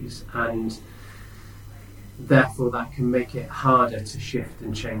identities, and therefore that can make it harder to shift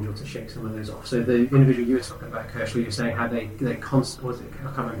and change or to shake some of those off. So the individual you were talking about, Kershal, you were saying how they constantly, I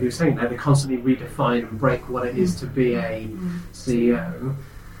can't remember who was saying that, they constantly redefine and break what it is to be a CEO.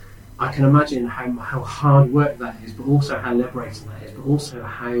 I can imagine how hard work that is, but also how liberating that is, but also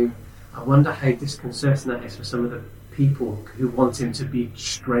I wonder how disconcerting that is for some of the people who want him to be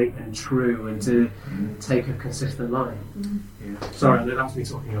straight and true and to take a consistent line. Yeah. Sorry, I know that's me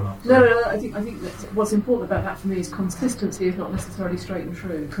talking a lot. No. I think that what's important about that for me is consistency is not necessarily straight and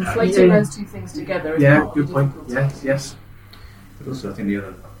true. Conflating those 2 things together is not good point. Yes. But also, I think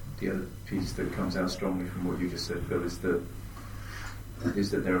the other piece that comes out strongly from what you just said, Phil, is that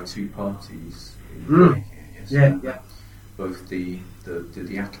there are 2 parties in play here. Yes? Both the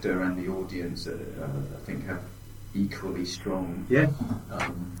actor and the audience, I think, have equally strong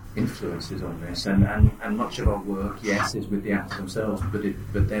influences on this, and much of our work, yes, is with the actors themselves,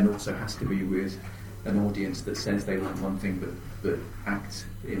 but then also has to be with an audience that says they want one thing but act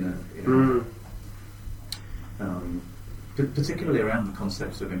in a particularly around the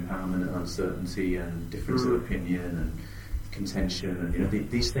concepts of empowerment and uncertainty and difference of opinion and contention,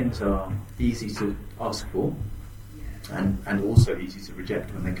 and these things are easy to ask for and also easy to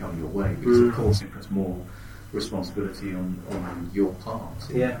reject when they come your way, because of course it puts more responsibility on your part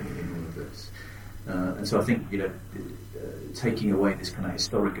in all of this. And so I think taking away this kind of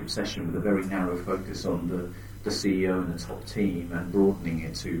historic obsession with a very narrow focus on the CEO and the top team and broadening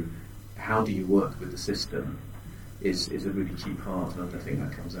it to how do you work with the system is a really key part, and I think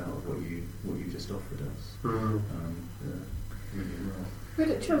that comes out of what you just offered us. Really well.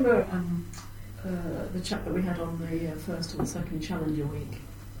 Do you remember the chat that we had on the first or the second Challenger week,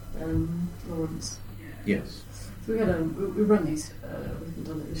 Lawrence? Yes. So we run these, we haven't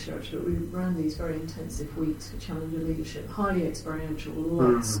done it this year actually, but we ran these very intensive weeks for Challenger leadership, highly experiential,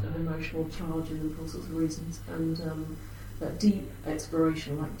 lots of emotional charge in them for all sorts of reasons, and that deep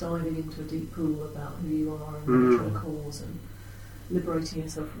exploration, like diving into a deep pool about who you are and what you're a cause, and liberating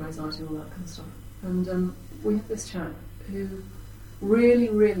yourself from anxiety and all that kind of stuff. And we had this chap who really,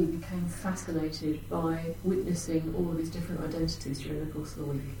 really became fascinated by witnessing all of these different identities during the course of the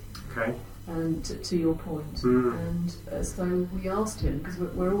week. Okay. And to your point, and so we asked him, because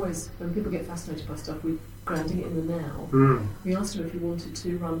we're always, when people get fascinated by stuff, we're grounding it in the now. We asked him if he wanted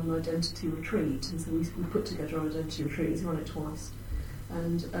to run an identity retreat, and so we put together an identity retreat. He's run it twice,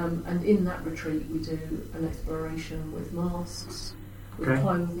 and in that retreat we do an exploration with masks, with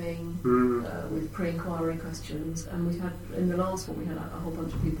clothing, with pre-inquiry questions, and we've had, in the last one we had a whole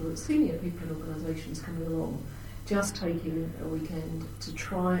bunch of people, senior people in organisations coming along, just taking a weekend to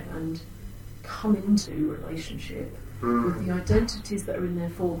try and come into relationship with the identities that are in their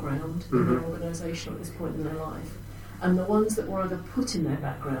foreground in their organisation at this point in their life, and the ones that were either put in their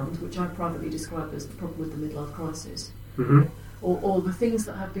background, which I privately describe as the problem with the midlife crisis, or the things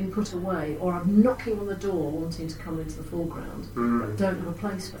that have been put away or are knocking on the door wanting to come into the foreground but don't have a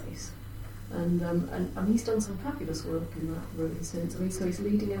play space. And he's done some fabulous work in that really since. I mean, so he's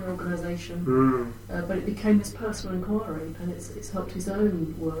leading an organisation, but it became this personal inquiry, and it's helped his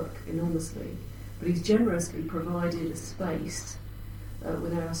own work enormously. But he's generously provided a space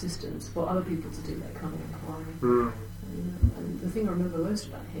with our assistance for other people to do that kind of inquiry. And the thing I remember most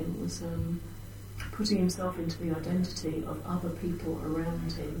about him was putting himself into the identity of other people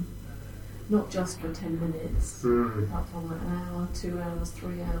around him, not just for 10 minutes, but for like an hour, 2 hours,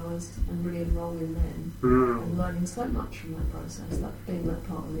 3 hours, and really enrolling them and learning so much from that process, that being that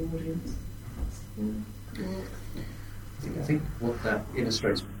part of the audience. I think what that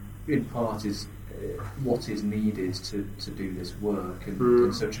illustrates in part is what is needed to do this work,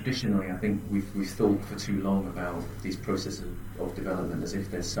 and so traditionally I think we've thought for too long about these processes of development as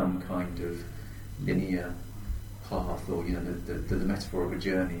if there's some kind of linear path, or the metaphor of a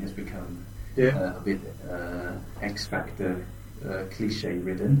journey has become a bit X Factor cliche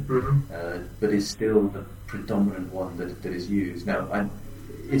ridden, but is still the predominant one that is used. Now,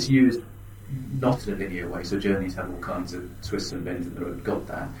 it's used not in a linear way, so journeys have all kinds of twists and bends in the road, got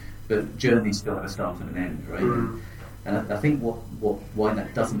that, but journeys still have a start and an end, right? And I think why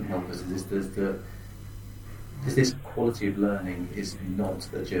that doesn't help us is this quality of learning is not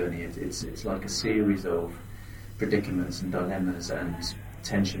a journey. It's like a series of predicaments and dilemmas and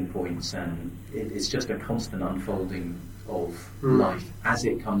tension points, and it's just a constant unfolding of life as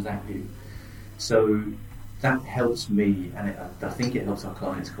it comes at you. So that helps me, and I think it helps our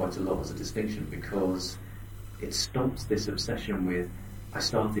clients quite a lot as a distinction, because it stops this obsession with, I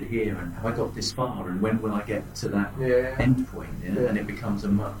started here and have I got this far, and when will I get to that end point? And it becomes a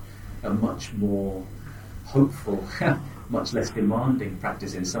much more hopeful, much less demanding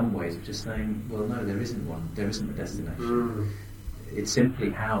practice in some ways of just saying, well, no, there isn't one. There isn't a destination. It's simply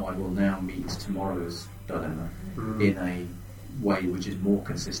how I will now meet tomorrow's dilemma in a way which is more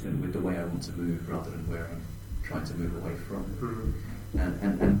consistent with the way I want to move rather than where I'm trying to move away from.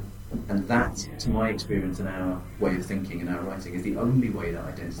 And that, to my experience and our way of thinking and our writing, is the only way that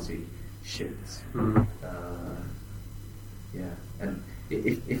identity shifts. And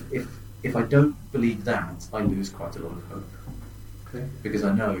if I don't believe that, I lose quite a lot of hope. Because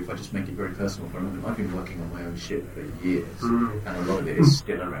I know if I just make it very personal for a moment, I've been working on my own shit for years, and a lot of it is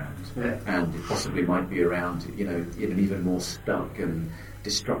still around, and it possibly might be around, in an even more stuck and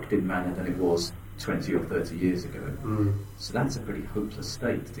destructive manner than it was 20 or 30 years ago. So that's a pretty hopeless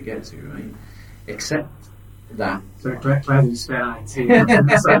state to get to, right? Except that... So glad you spare IT.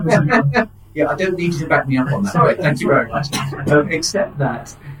 Yeah, I don't need you to back me up on that. Sorry, thank you very much. Except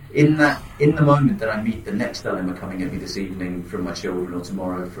that in the moment that I meet the next dilemma coming at me this evening from my children, or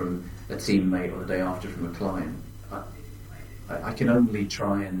tomorrow from a teammate, or the day after from a client, I can only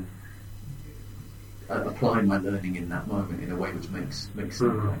try and apply my learning in that moment in a way which makes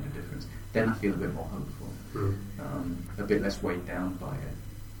some kind of difference. Then I feel a bit more hopeful, a bit less weighed down by it.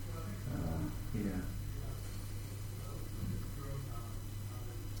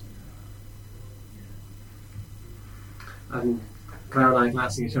 And Claire and I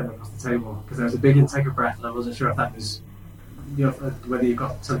glancing each other across the table, because there was a big intake of breath, and I wasn't sure if that was whether you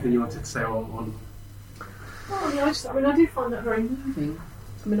got something you wanted to say on. Well, yeah, I do find that very moving.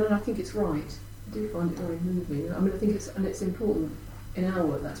 I think it's right. I do find it very moving. I think it's important in our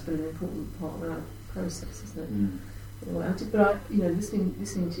work. That's been an important part of our process, isn't it?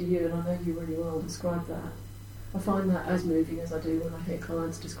 Listening to you, and I know you really well describe that. I find that as moving as I do when I hear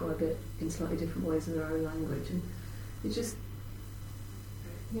clients describe it in slightly different ways in their own language, and it just,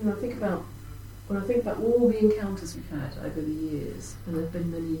 I think about all the encounters we've had over the years, and there have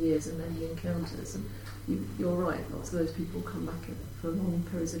been many years and many encounters, and you're right, lots of those people come back for long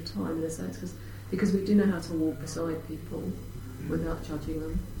periods of time, in a sense, because we do know how to walk beside people without judging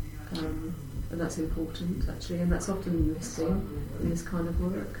them, and that's important, actually, and that's often missing in this kind of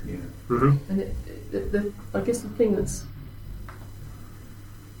work. And I guess the thing that's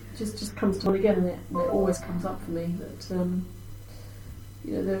just comes to mind again, and it always comes up for me that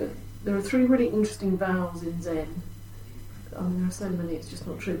there are 3 really interesting vows in Zen. I mean, there are so many, it's just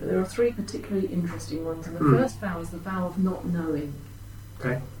not true, but there are 3 particularly interesting ones, and the first vow is the vow of not knowing.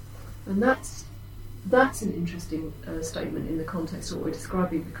 Okay. And that's an interesting statement in the context of what we're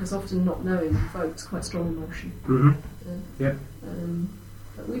describing, because often not knowing evokes quite strong emotion.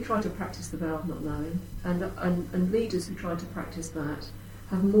 But we try to practice the vow of not knowing, and leaders who try to practice that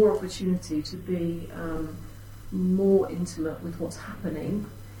have more opportunity to be more intimate with what's happening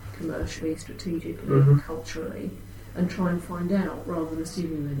commercially, strategically, culturally, and try and find out rather than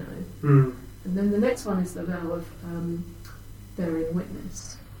assuming they know. And then the next one is the vow of bearing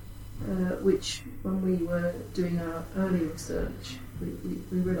witness, which when we were doing our early research,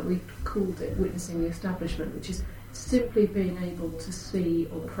 we called it witnessing the establishment, which is simply being able to see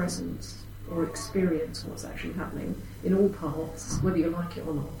or presence or experience what's actually happening in all parts, whether you like it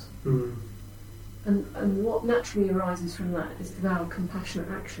or not. And what naturally arises from that is the vow of compassionate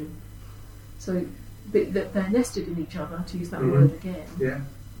action. So that they're nested in each other, to use that word again. Yeah.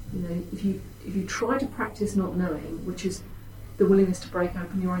 If you try to practice not knowing, which is the willingness to break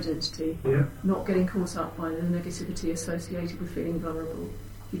open your identity, not getting caught up by the negativity associated with feeling vulnerable.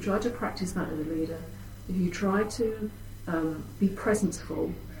 If you try to practice that as a leader, if you try to be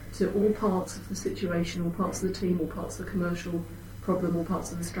presenceful to all parts of the situation, all parts of the team, all parts of the commercial problem, all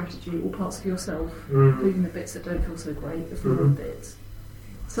parts of the strategy, all parts of yourself, including the bits that don't feel so great, the flawed bits,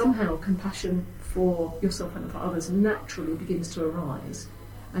 somehow compassion for yourself and for others naturally begins to arise,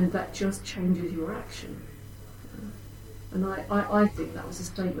 and that just changes your action. And I think that was a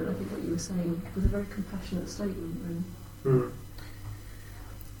statement. I think what you were saying was a very compassionate statement.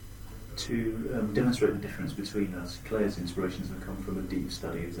 To demonstrate the difference between us, Claire's inspirations have come from a deep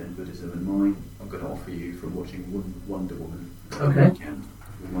study of Zen Buddhism, and mine I'm going to offer you from watching Wonder Woman weekend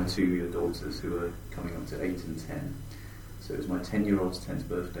with my 2 daughters who are coming up to 8 and 10. So it was my 10-year-old's 10th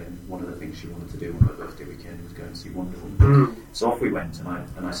birthday, and one of the things she wanted to do on her birthday weekend was go and see Wonder Woman. So off we went, and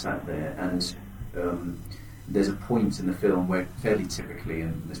I sat there, and there's a point in the film where fairly typically,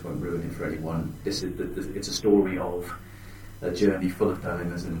 and this won't ruin it for anyone, it's a story of a journey full of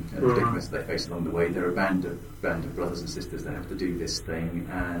dilemmas and predicaments that they face along the way. They're a band of brothers and sisters that have to do this thing,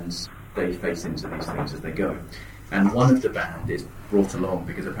 and they face into these things as they go. And one of the band is brought along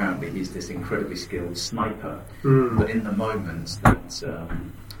because apparently he's this incredibly skilled sniper, but in the moment that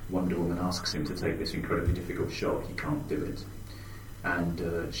Wonder Woman asks him to take this incredibly difficult shot, he can't do it.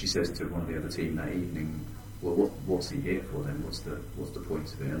 And she says to one of the other team that evening, well, what's he here for then? What's the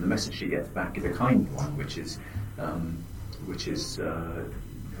point of it? And the message she gets back is a kind one, which is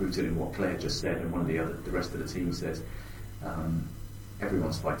rooted in what Claire just said, and the rest of the team says,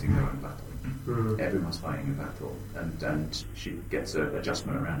 everyone's fighting their own battle. Everyone's fighting a battle, and she gets an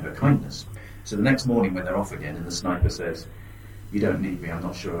adjustment around her kindness. So the next morning when they're off again, and the sniper says, "You don't need me. I'm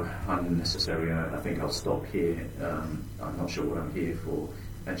not sure I'm necessary. I think I'll stop here. I'm not sure what I'm here for."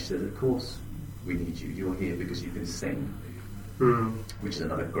 And she says, "Of course we need you. You're here because you can sing," which is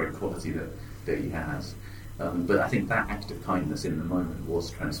another great quality that he has. But I think that act of kindness in the moment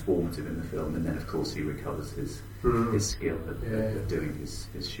was transformative in the film, and then of course he recovers his skill at doing his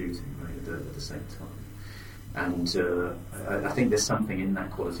shooting right, at the same time. And I think there's something in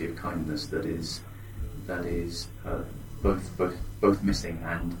that quality of kindness that is both missing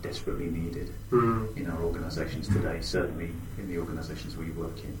and desperately needed in our organisations today. Certainly in the organisations we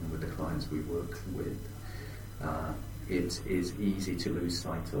work in and with the clients we work with, it is easy to lose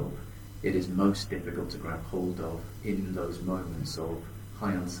sight of. It is most difficult to grab hold of in those moments of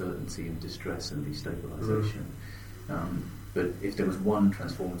high uncertainty and distress and destabilisation. But if there was one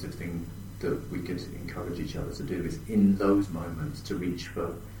transformative thing that we could encourage each other to do, is in those moments to reach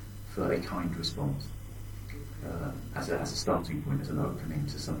for a kind response as a starting point, as an opening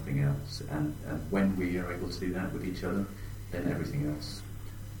to something else. And when we are able to do that with each other, then everything else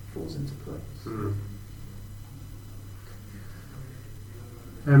falls into place.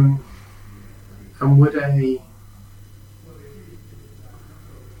 And would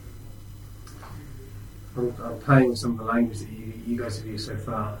I'm playing with some of the language that you guys have used so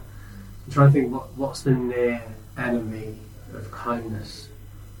far. I'm trying to think what's the near enemy of kindness,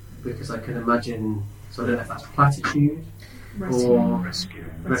 because I can imagine. So I don't know if that's platitude or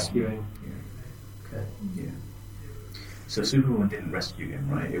rescuing. Yeah. Okay. Yeah. So Superwoman didn't rescue him,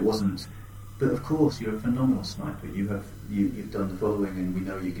 right? It wasn't. But of course, you're a phenomenal sniper. You've done the following, and we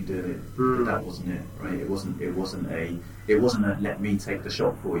know you can do it. But that wasn't it, right? It wasn't a let me take the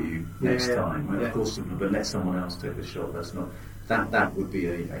shot for you next time. Right? Of course, but let someone else take the shot. That's not that would be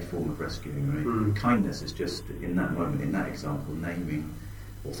a form of rescuing, right? Kindness is just in that moment, in that example, naming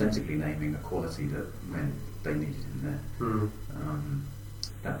authentically naming a quality that meant they needed in there.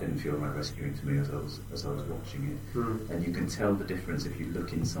 That didn't feel right rescuing to me as I was watching it. And you can tell the difference if you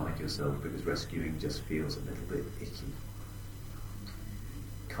look inside yourself, because rescuing just feels a little bit icky.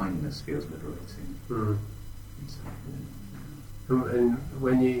 Kindness feels liberating. And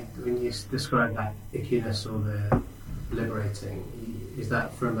when you describe that ickiness or the liberating, is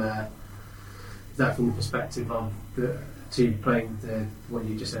that from the perspective of playing what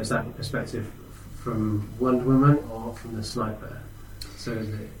you just said? Is that the perspective from Wonder Woman or from the sniper? So is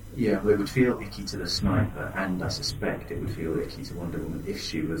it? Yeah, well, it would feel icky to the sniper, and I suspect it would feel icky to Wonder Woman if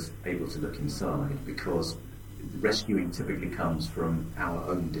she was able to look inside, because rescuing typically comes from our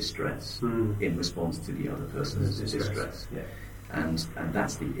own distress in response to the other person's distress. Yeah. And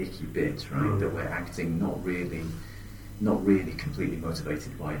that's the icky bit, right? That we're acting not really completely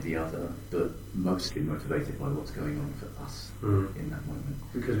motivated by the other, but mostly motivated by what's going on for us in that moment.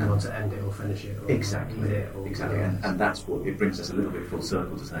 Because we want to end it or finish it. Or exactly. Exactly. And that's what it brings us a little bit full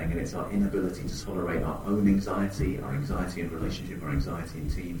circle to saying, and it's our inability to tolerate our own anxiety, our anxiety in relationship, our anxiety in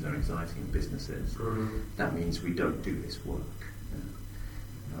teams, our anxiety in businesses. That means we don't do this work.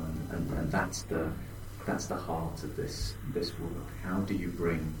 And that's the heart of this work. How do you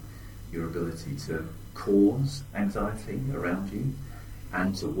bring your ability to cause anxiety around you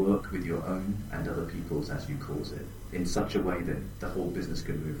and to work with your own and other people's as you cause it in such a way that the whole business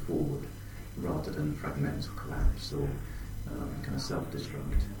can move forward rather than fragment or collapse or kind of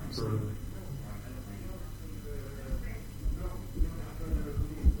self-destruct.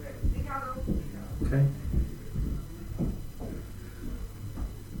 Okay.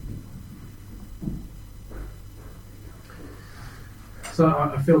 So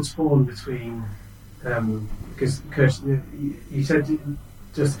I feel torn between, because you said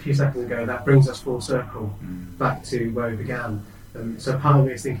just a few seconds ago that brings us full circle back to where we began. So part of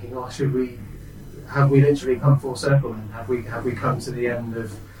me is thinking, have we literally come full circle, and have we come to the end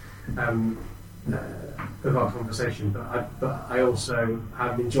of our conversation? But I also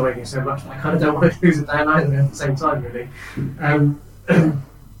am enjoying it so much that I kind of don't want to lose it down either at the same time, really.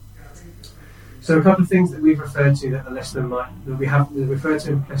 So a couple of things that we've referred to that the listener we referred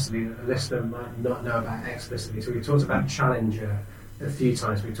to implicitly that the listener might not know about explicitly. So we talked about Challenger a few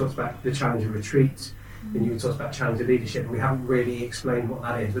times. We talked about the Challenger retreat, and you talked about Challenger leadership, and we haven't really explained what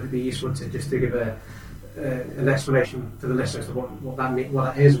that is. Would it be useful to just to give an explanation for the listeners of what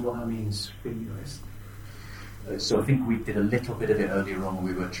that is and what that means for you guys? So I think we did a little bit of it earlier on when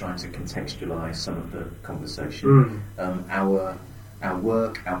we were trying to contextualise some of the conversation. Our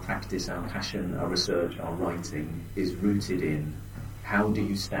work, our practice, our passion, our research, our writing is rooted in how do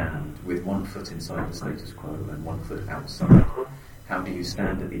you stand with one foot inside the status quo and one foot outside? How do you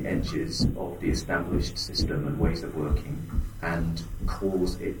stand at the edges of the established system and ways of working and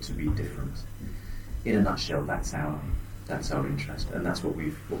cause it to be different? In a nutshell, that's our interest, and that's what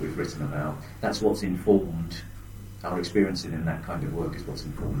we've written about. That's what's informed our experience in that kind of work, is what's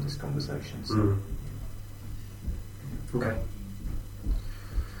informed this conversation. So. Okay.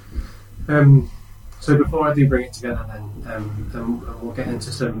 So before I do bring it together then we'll get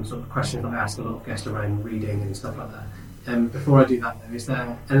into some sort of questions that I ask a lot of guests around reading and stuff like that. Before I do that though, is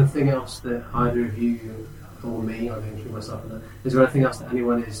there anything else that either of you or me, I'm going through myself, is there anything else that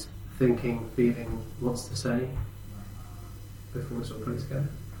anyone is thinking, feeling, wants to say before we sort of put it together?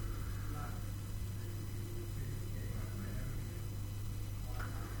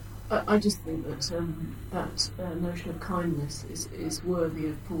 I just think that that notion of kindness is worthy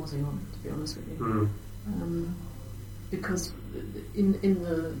of pausing on, to be honest with you. Because in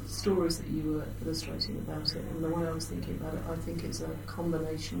the stories that you were illustrating about it and the way I was thinking about it, I think it's a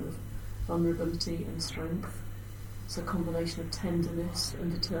combination of vulnerability and strength. It's a combination of tenderness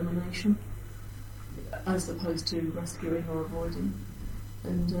and determination, as opposed to rescuing or avoiding.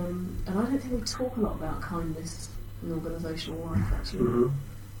 And I don't think we talk a lot about kindness in organisational life, actually.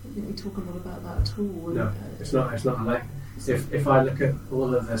 I don't think we talk a lot about that at all. No, it's not like if I look at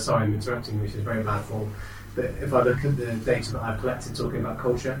all of the, sorry I'm interrupting, which is very bad form, but if I look at the data that I've collected talking about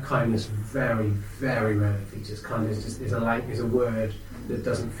culture, kindness very, very rarely features. Kindness just is a word that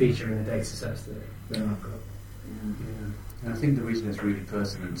doesn't feature in the data sets that I've got. Yeah. And I think the reason it's really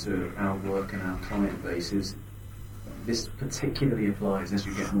pertinent to our work and our client base is this particularly applies as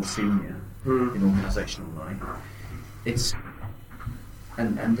you get more senior in organisational life.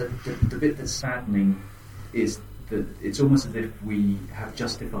 And the bit that's saddening is that it's almost as if we have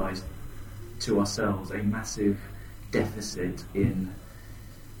justified to ourselves a massive deficit in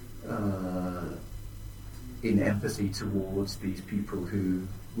empathy towards these people who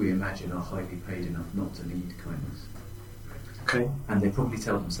we imagine are highly paid enough not to need kindness. Okay. And they probably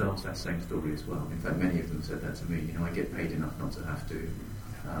tell themselves that same story as well. In fact, many of them said that to me. I get paid enough not to have to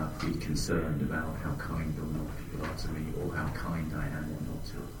be concerned about how kind or not people are to me, or how kind I am or not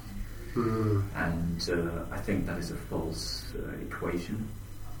to them. And I think that is a false equation.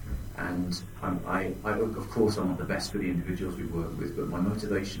 And I of course I want the best for the individuals we work with, but my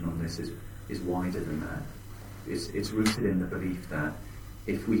motivation on this is wider than that. It's rooted in the belief that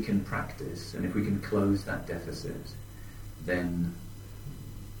if we can practice and if we can close that deficit, then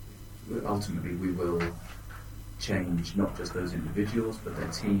ultimately we will change not just those individuals, but their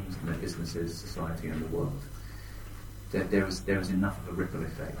teams and their businesses, society and the world. There is enough of a ripple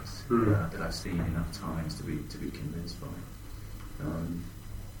effect that I've seen enough times to be convinced by.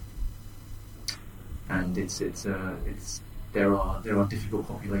 And there are difficult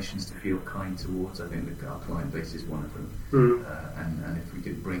populations to feel kind towards. I think that our client base is one of them. And if we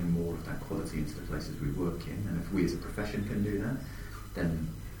could bring more of that quality into the places we work in, and if we as a profession can do that, then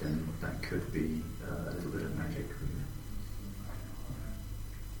that could be a little bit of magic.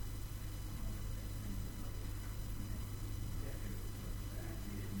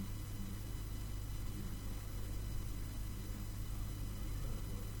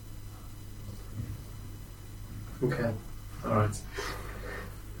 Okay, all right.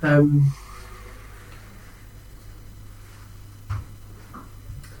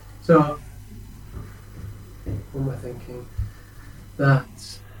 So, what am I thinking? That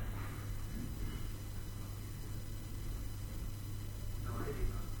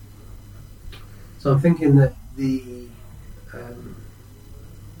so I'm thinking that the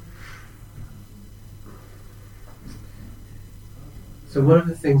so one of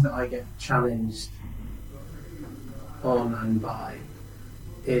the things that I get challenged on and by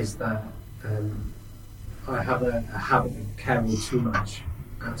is that I have a habit of caring too much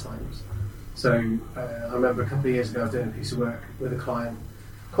at times. So I remember a couple of years ago I was doing a piece of work with a client,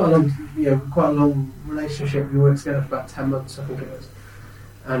 quite a long relationship. We worked together for about 10 months, I think it was,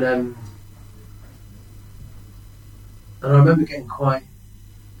 and I remember getting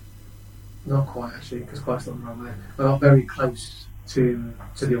not quite actually, because quite's not the wrong way. I got very close to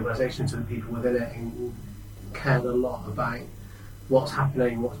the organisation, to the people within it, and cared a lot about what's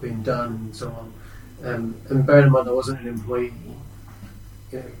happening, what's being done, and so on. And bearing in mind I wasn't an employee,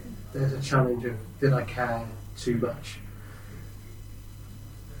 there's a challenge of, did I care too much?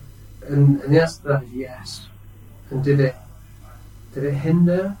 And the answer to that is yes. And did it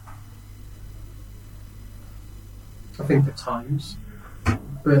hinder? I think at times,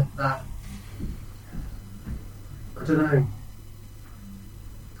 but that, I don't know.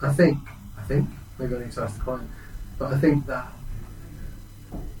 I think maybe I need to ask the client, but I think that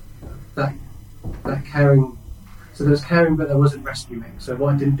caring. So there was caring, but there wasn't rescuing. So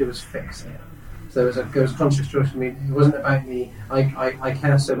what I didn't do was fix it. So there was a conscious choice for me. It wasn't about me. I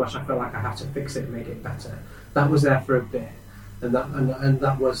care so much. I felt like I have to fix it and make it better. That was there for a bit, and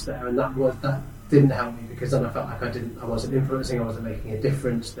that was there, and that didn't help me, because then I felt like I wasn't influencing. I wasn't making a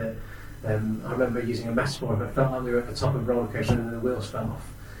difference. That I remember using a metaphor, but it felt like we were at the top of a roller coaster and then the wheels fell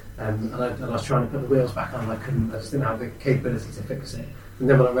off. And I was trying to put the wheels back on, and I just didn't have the capability to fix it. And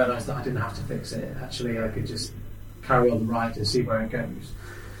then when I realised that I didn't have to fix it, actually I could just carry on the ride and see where it goes.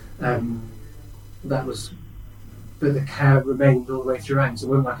 But the care remained all the way throughout. So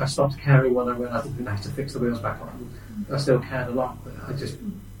when I stopped caring when I realised I didn't have to fix the wheels back on, I still cared a lot, but I just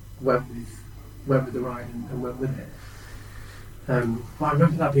went with the ride and went with it. But I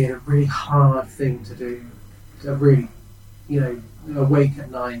remember that being a really hard thing to do. A really, awake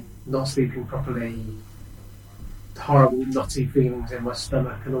at night, not sleeping properly, horrible knotty feelings in my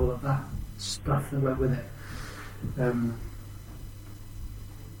stomach and all of that stuff that went with it.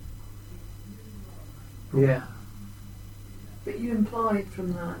 Yeah. But you implied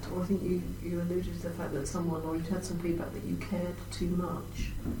from that, or I think you alluded to the fact that or you had some feedback that you cared too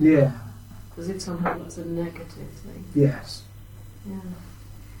much. Yeah. As if somehow that's a negative thing. Yes. Yeah.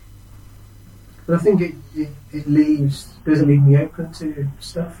 But I think it does it leave me open to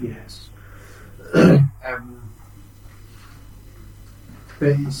stuff? Yes. But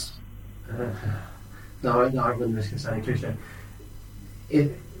it's no, I wouldn't risk saying cliche.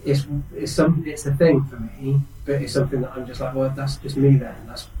 It's a thing for me, but it's something that I'm just like, well, that's just me then.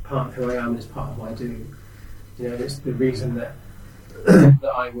 That's part of who I am, and it's part of what I do. It's the reason that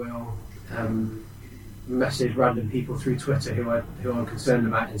that I will message random people through Twitter who I'm concerned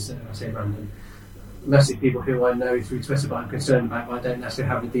about. Instead of, I say random, message people who I know through Twitter but I'm concerned about, but I don't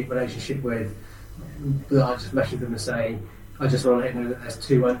necessarily have a deep relationship with. But I just message them and say, I just want to let you know that there's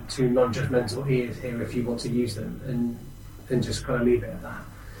two non-judgmental ears here if you want to use them, and just kind of leave it at that.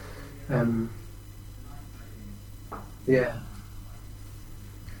 Yeah.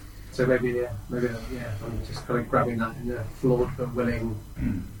 So maybe I'm just kind of grabbing that in a flawed but willing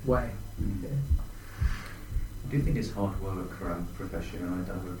way. Yeah. I do think it's hard work for our profession, and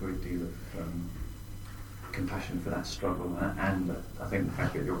I have a great deal of compassion for that struggle, and I think the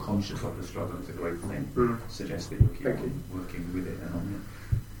fact that you're conscious of the struggle is a great thing. Suggests that you keep working with it and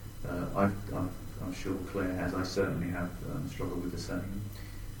on it. I'm sure Claire has. I certainly have struggled with the same.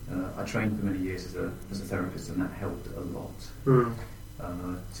 I trained for many years as a therapist, and that helped a lot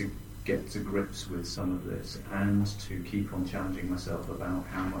to get to grips with some of this, and to keep on challenging myself about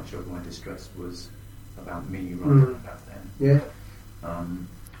how much of my distress was about me rather than about them. Yeah.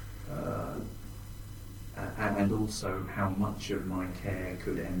 And also how much of my care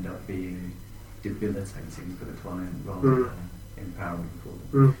could end up being debilitating for the client rather than empowering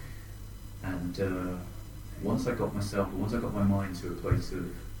for them. And once I got my mind to a place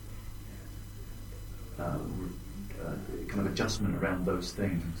of kind of adjustment around those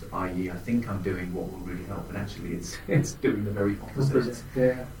things, i.e. I think I'm doing what will really help, and actually it's doing the very opposite.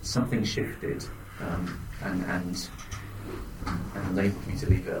 Yeah. Something shifted and enabled me to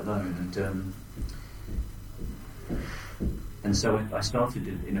leave it alone. And so I started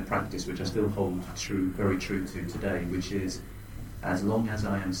in a practice which I still hold very true to today, which is, as long as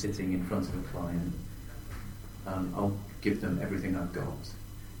I am sitting in front of a client, I'll give them everything I've got,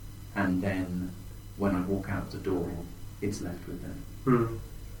 and then when I walk out the door, it's left with them.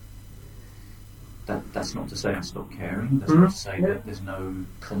 That's not to say I stop caring, that's not to say that there's no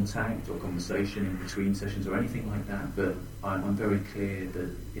contact or conversation in between sessions or anything like that, but I'm very clear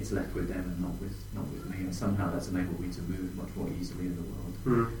that it's left with them and not with me, and somehow that's enabled me to move much more easily in the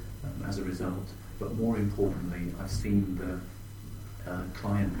world as a result. But more importantly, I've seen the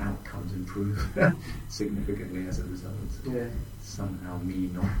client outcomes improve significantly as a result. Yeah. Somehow me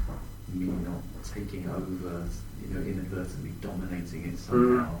not taking over, inadvertently dominating it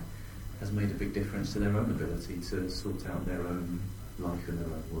somehow has made a big difference to their own ability to sort out their own life and their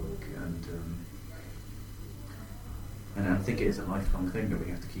own work. And I think it is a lifelong thing that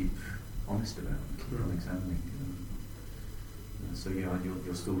we have to keep honest about and keep on examining. So yeah,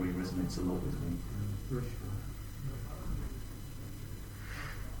 your story resonates a lot with me.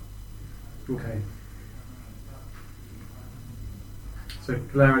 Okay. So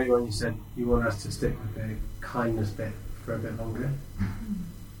Claire, when you said you want us to stick with the kindness bit for a bit longer,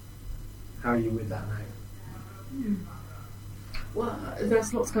 how are you with that now? Well,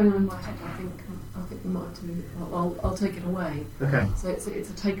 there's lots going on in my head. I think we might do. I'll take it away. Okay. So it's a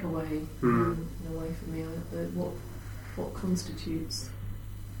takeaway in a way for me. What constitutes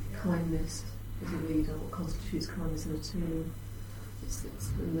kindness as a leader? What constitutes kindness in a team?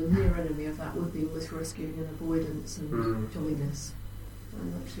 The near enemy of that would be all this rescuing and avoidance and jolliness.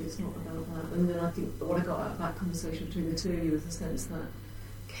 And actually, it's not about that. And then I think what I got out of that conversation between the two of you was the sense that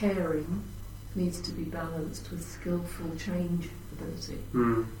caring needs to be balanced with skillful change ability.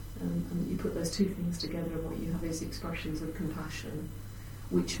 And you put those two things together, and what you have is expressions of compassion,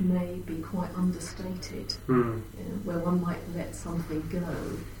 which may be quite understated, where one might let something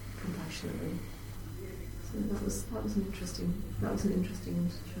go compassionately. So that was an interesting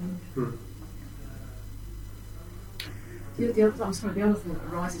interchange. The other thing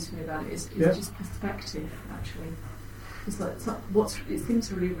that arises for me about it is just perspective. Actually, it's like it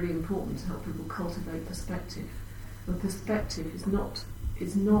seems really, really important to help people cultivate perspective. And perspective is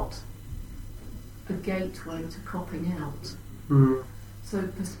not a gateway to copping out. So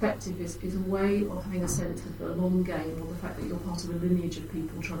perspective is a way of having a sense of the long game, or the fact that you're part of a lineage of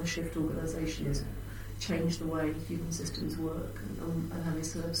people trying to shift organisations, change the way human systems work, and how they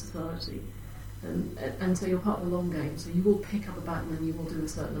serve society. And so you're part of the long game, so you will pick up a baton and you will do a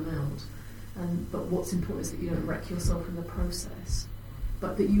certain amount. But what's important is that you don't wreck yourself in the process,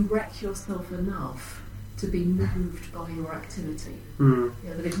 but that you wreck yourself enough to be moved by your activity,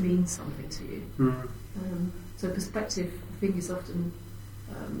 that it means something to you. So perspective, I think, is often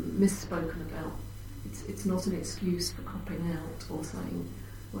misspoken about. It's not an excuse for copping out or saying,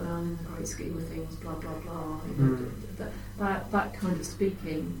 well, in the great scheme of things, blah, blah, blah. That kind of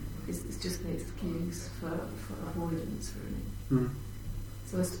speaking is just an excuse for avoidance, really.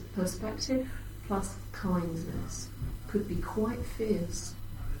 So perspective plus kindness could be quite fierce.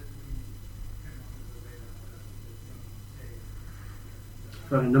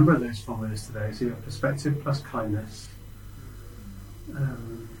 I've had a number of those formulas today. So you have perspective plus kindness.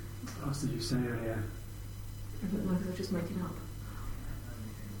 What else did you say earlier? I don't know, because I'm just making up.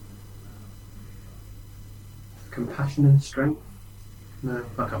 Compassion and strength? No,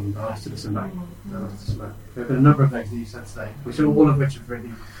 I can't remember. I'll have to listen back. There have been a number of things that you said today, all of which have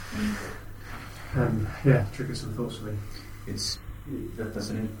really triggered some thoughts for me. It's it's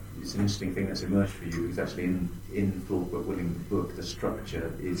an interesting thing that's emerged for you, because actually in Flawed But Willing, the book, the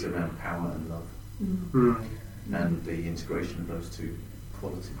structure is around power and love, and the integration of those two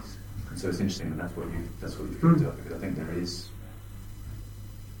qualities. And so it's interesting that's what you've picked up, because I think there is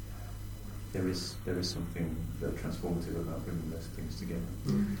something transformative about bringing those things together.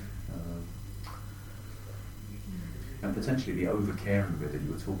 And potentially the over-caring bit that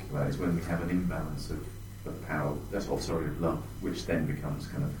you were talking about is when we have an imbalance of power, of love, which then becomes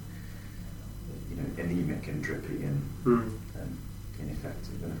kind of, anemic and drippy and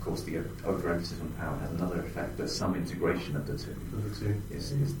ineffective. And of course the overemphasis on power has another effect, but some integration of the two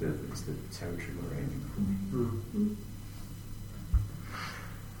is the territory we're aiming for.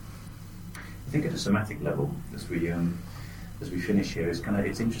 I think at a somatic level, as we finish here,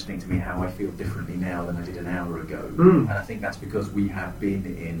 it's interesting to me how I feel differently now than I did an hour ago, and I think that's because we have been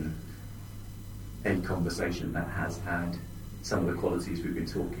in a conversation that has had some of the qualities we've been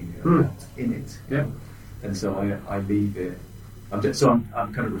talking about in it. Yeah. And so I leave it. I'm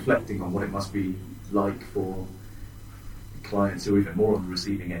kind of reflecting on what it must be like for clients who are even more on the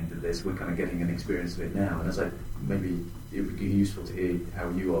receiving end of this. We're kind of getting an experience of it now, and maybe it would be useful to hear how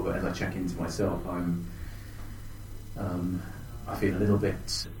you are. But as I check into myself, I feel a little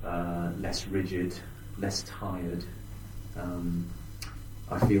bit less rigid, less tired.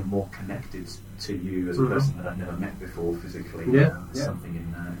 I feel more connected to you as a person that I've never met before physically. Something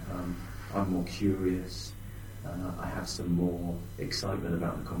in that. I'm more curious. I have some more excitement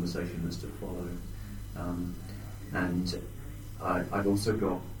about the conversation that's to follow. And I've also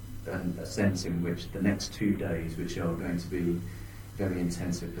got a sense in which the next 2 days, which are going to be very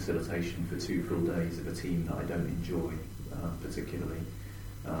intensive facilitation for 2 full days of a team that I don't enjoy particularly,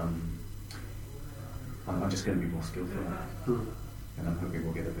 I'm just going to be more skillful, and I'm hoping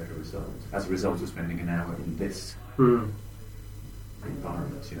we'll get a better result as a result of spending an hour in this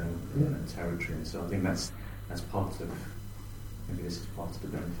environment, and territory. And so I think that's part of, maybe this is part of the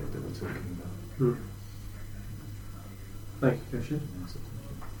benefit that we're talking about. Thank you, Christian.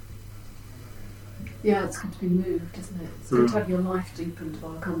 Yeah, it's good to be moved, isn't it? It's good to have your life deepened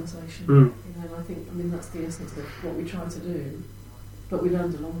by a conversation. And I think, that's the essence of what we try to do. But we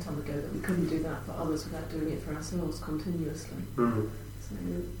learned a long time ago that we couldn't do that for others without doing it for ourselves continuously.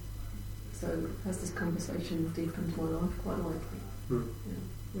 So has this conversation deepened my life? Quite likely.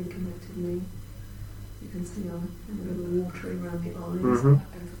 Reconnected me. You can see I'm a little watery around the eyes.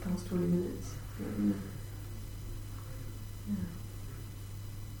 I've been for the past 20 minutes.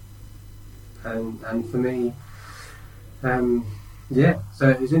 And for me, so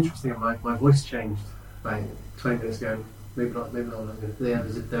it was interesting. My voice changed about 20 minutes ago. Maybe not. Yeah,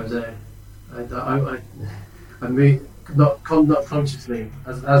 there was I moved, not consciously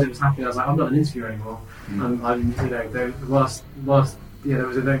as it was happening. I was like, I'm not an interviewer anymore. I'm there was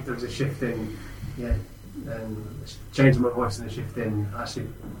a shift in change in my voice and a shift in actually.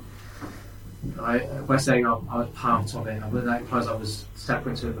 By saying I was part of it, that implies I was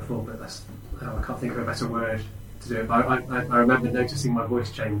separate to it before, but I can't think of a better word to do it. But I remember noticing my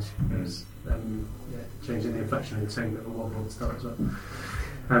voice change. It was changing the inflection and saying a bit of a wobble at the start as well.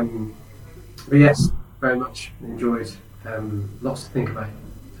 But yes, very much enjoyed. Lots to think about.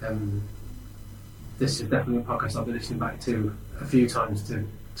 This is definitely a podcast I've been listening back to a few times to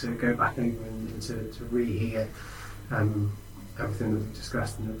go back over and to rehear everything that we've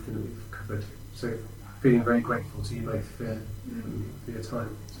discussed and everything that we've covered. So feeling very grateful to you both for your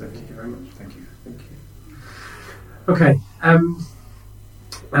time. So thank you very much. Thank you. Okay.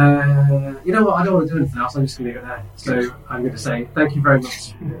 You know what? I don't want to do anything else. I'm just going to leave it there. So I'm going to say thank you very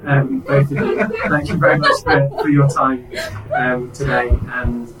much, both of you. Thank you very much for your time today,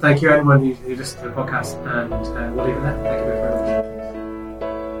 and thank you everyone who listened to the podcast. And we'll leave it there. Thank you very much.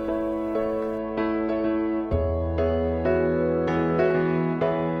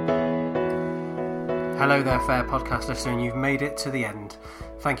 Hello there, fair podcast listener, and you've made it to the end.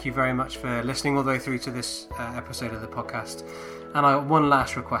 Thank you very much for listening all the way through to this episode of the podcast. And I have one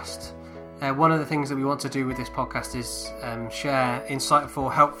last request. One of the things that we want to do with this podcast is share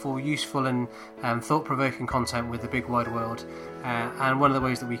insightful, helpful, useful and thought-provoking content with the big wide world. And one of the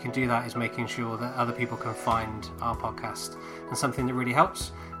ways that we can do that is making sure that other people can find our podcast. And something that really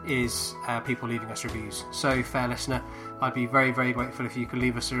helps is people leaving us reviews. So, fair listener, I'd be very, very grateful if you could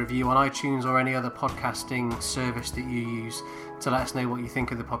leave us a review on iTunes or any other podcasting service that you use to let us know what you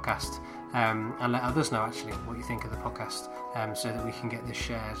think of the podcast, and let others know actually what you think of the podcast, so that we can get this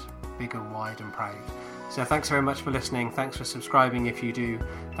shared big and wide and proud. So thanks very much for listening. Thanks for subscribing if you do.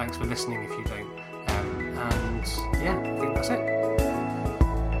 Thanks for listening if you don't. And yeah, I think that's it.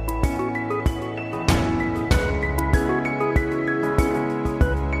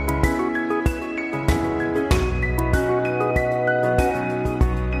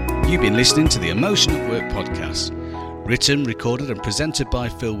 You've been listening to the Emotion at Work podcast, written, recorded and presented by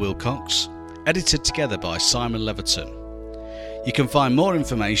Phil Wilcox, edited together by Simon Leverton. You can find more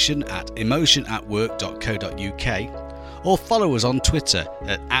information at emotionatwork.co.uk or follow us on Twitter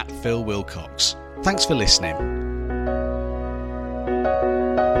at @PhilWilcox. Thanks for listening.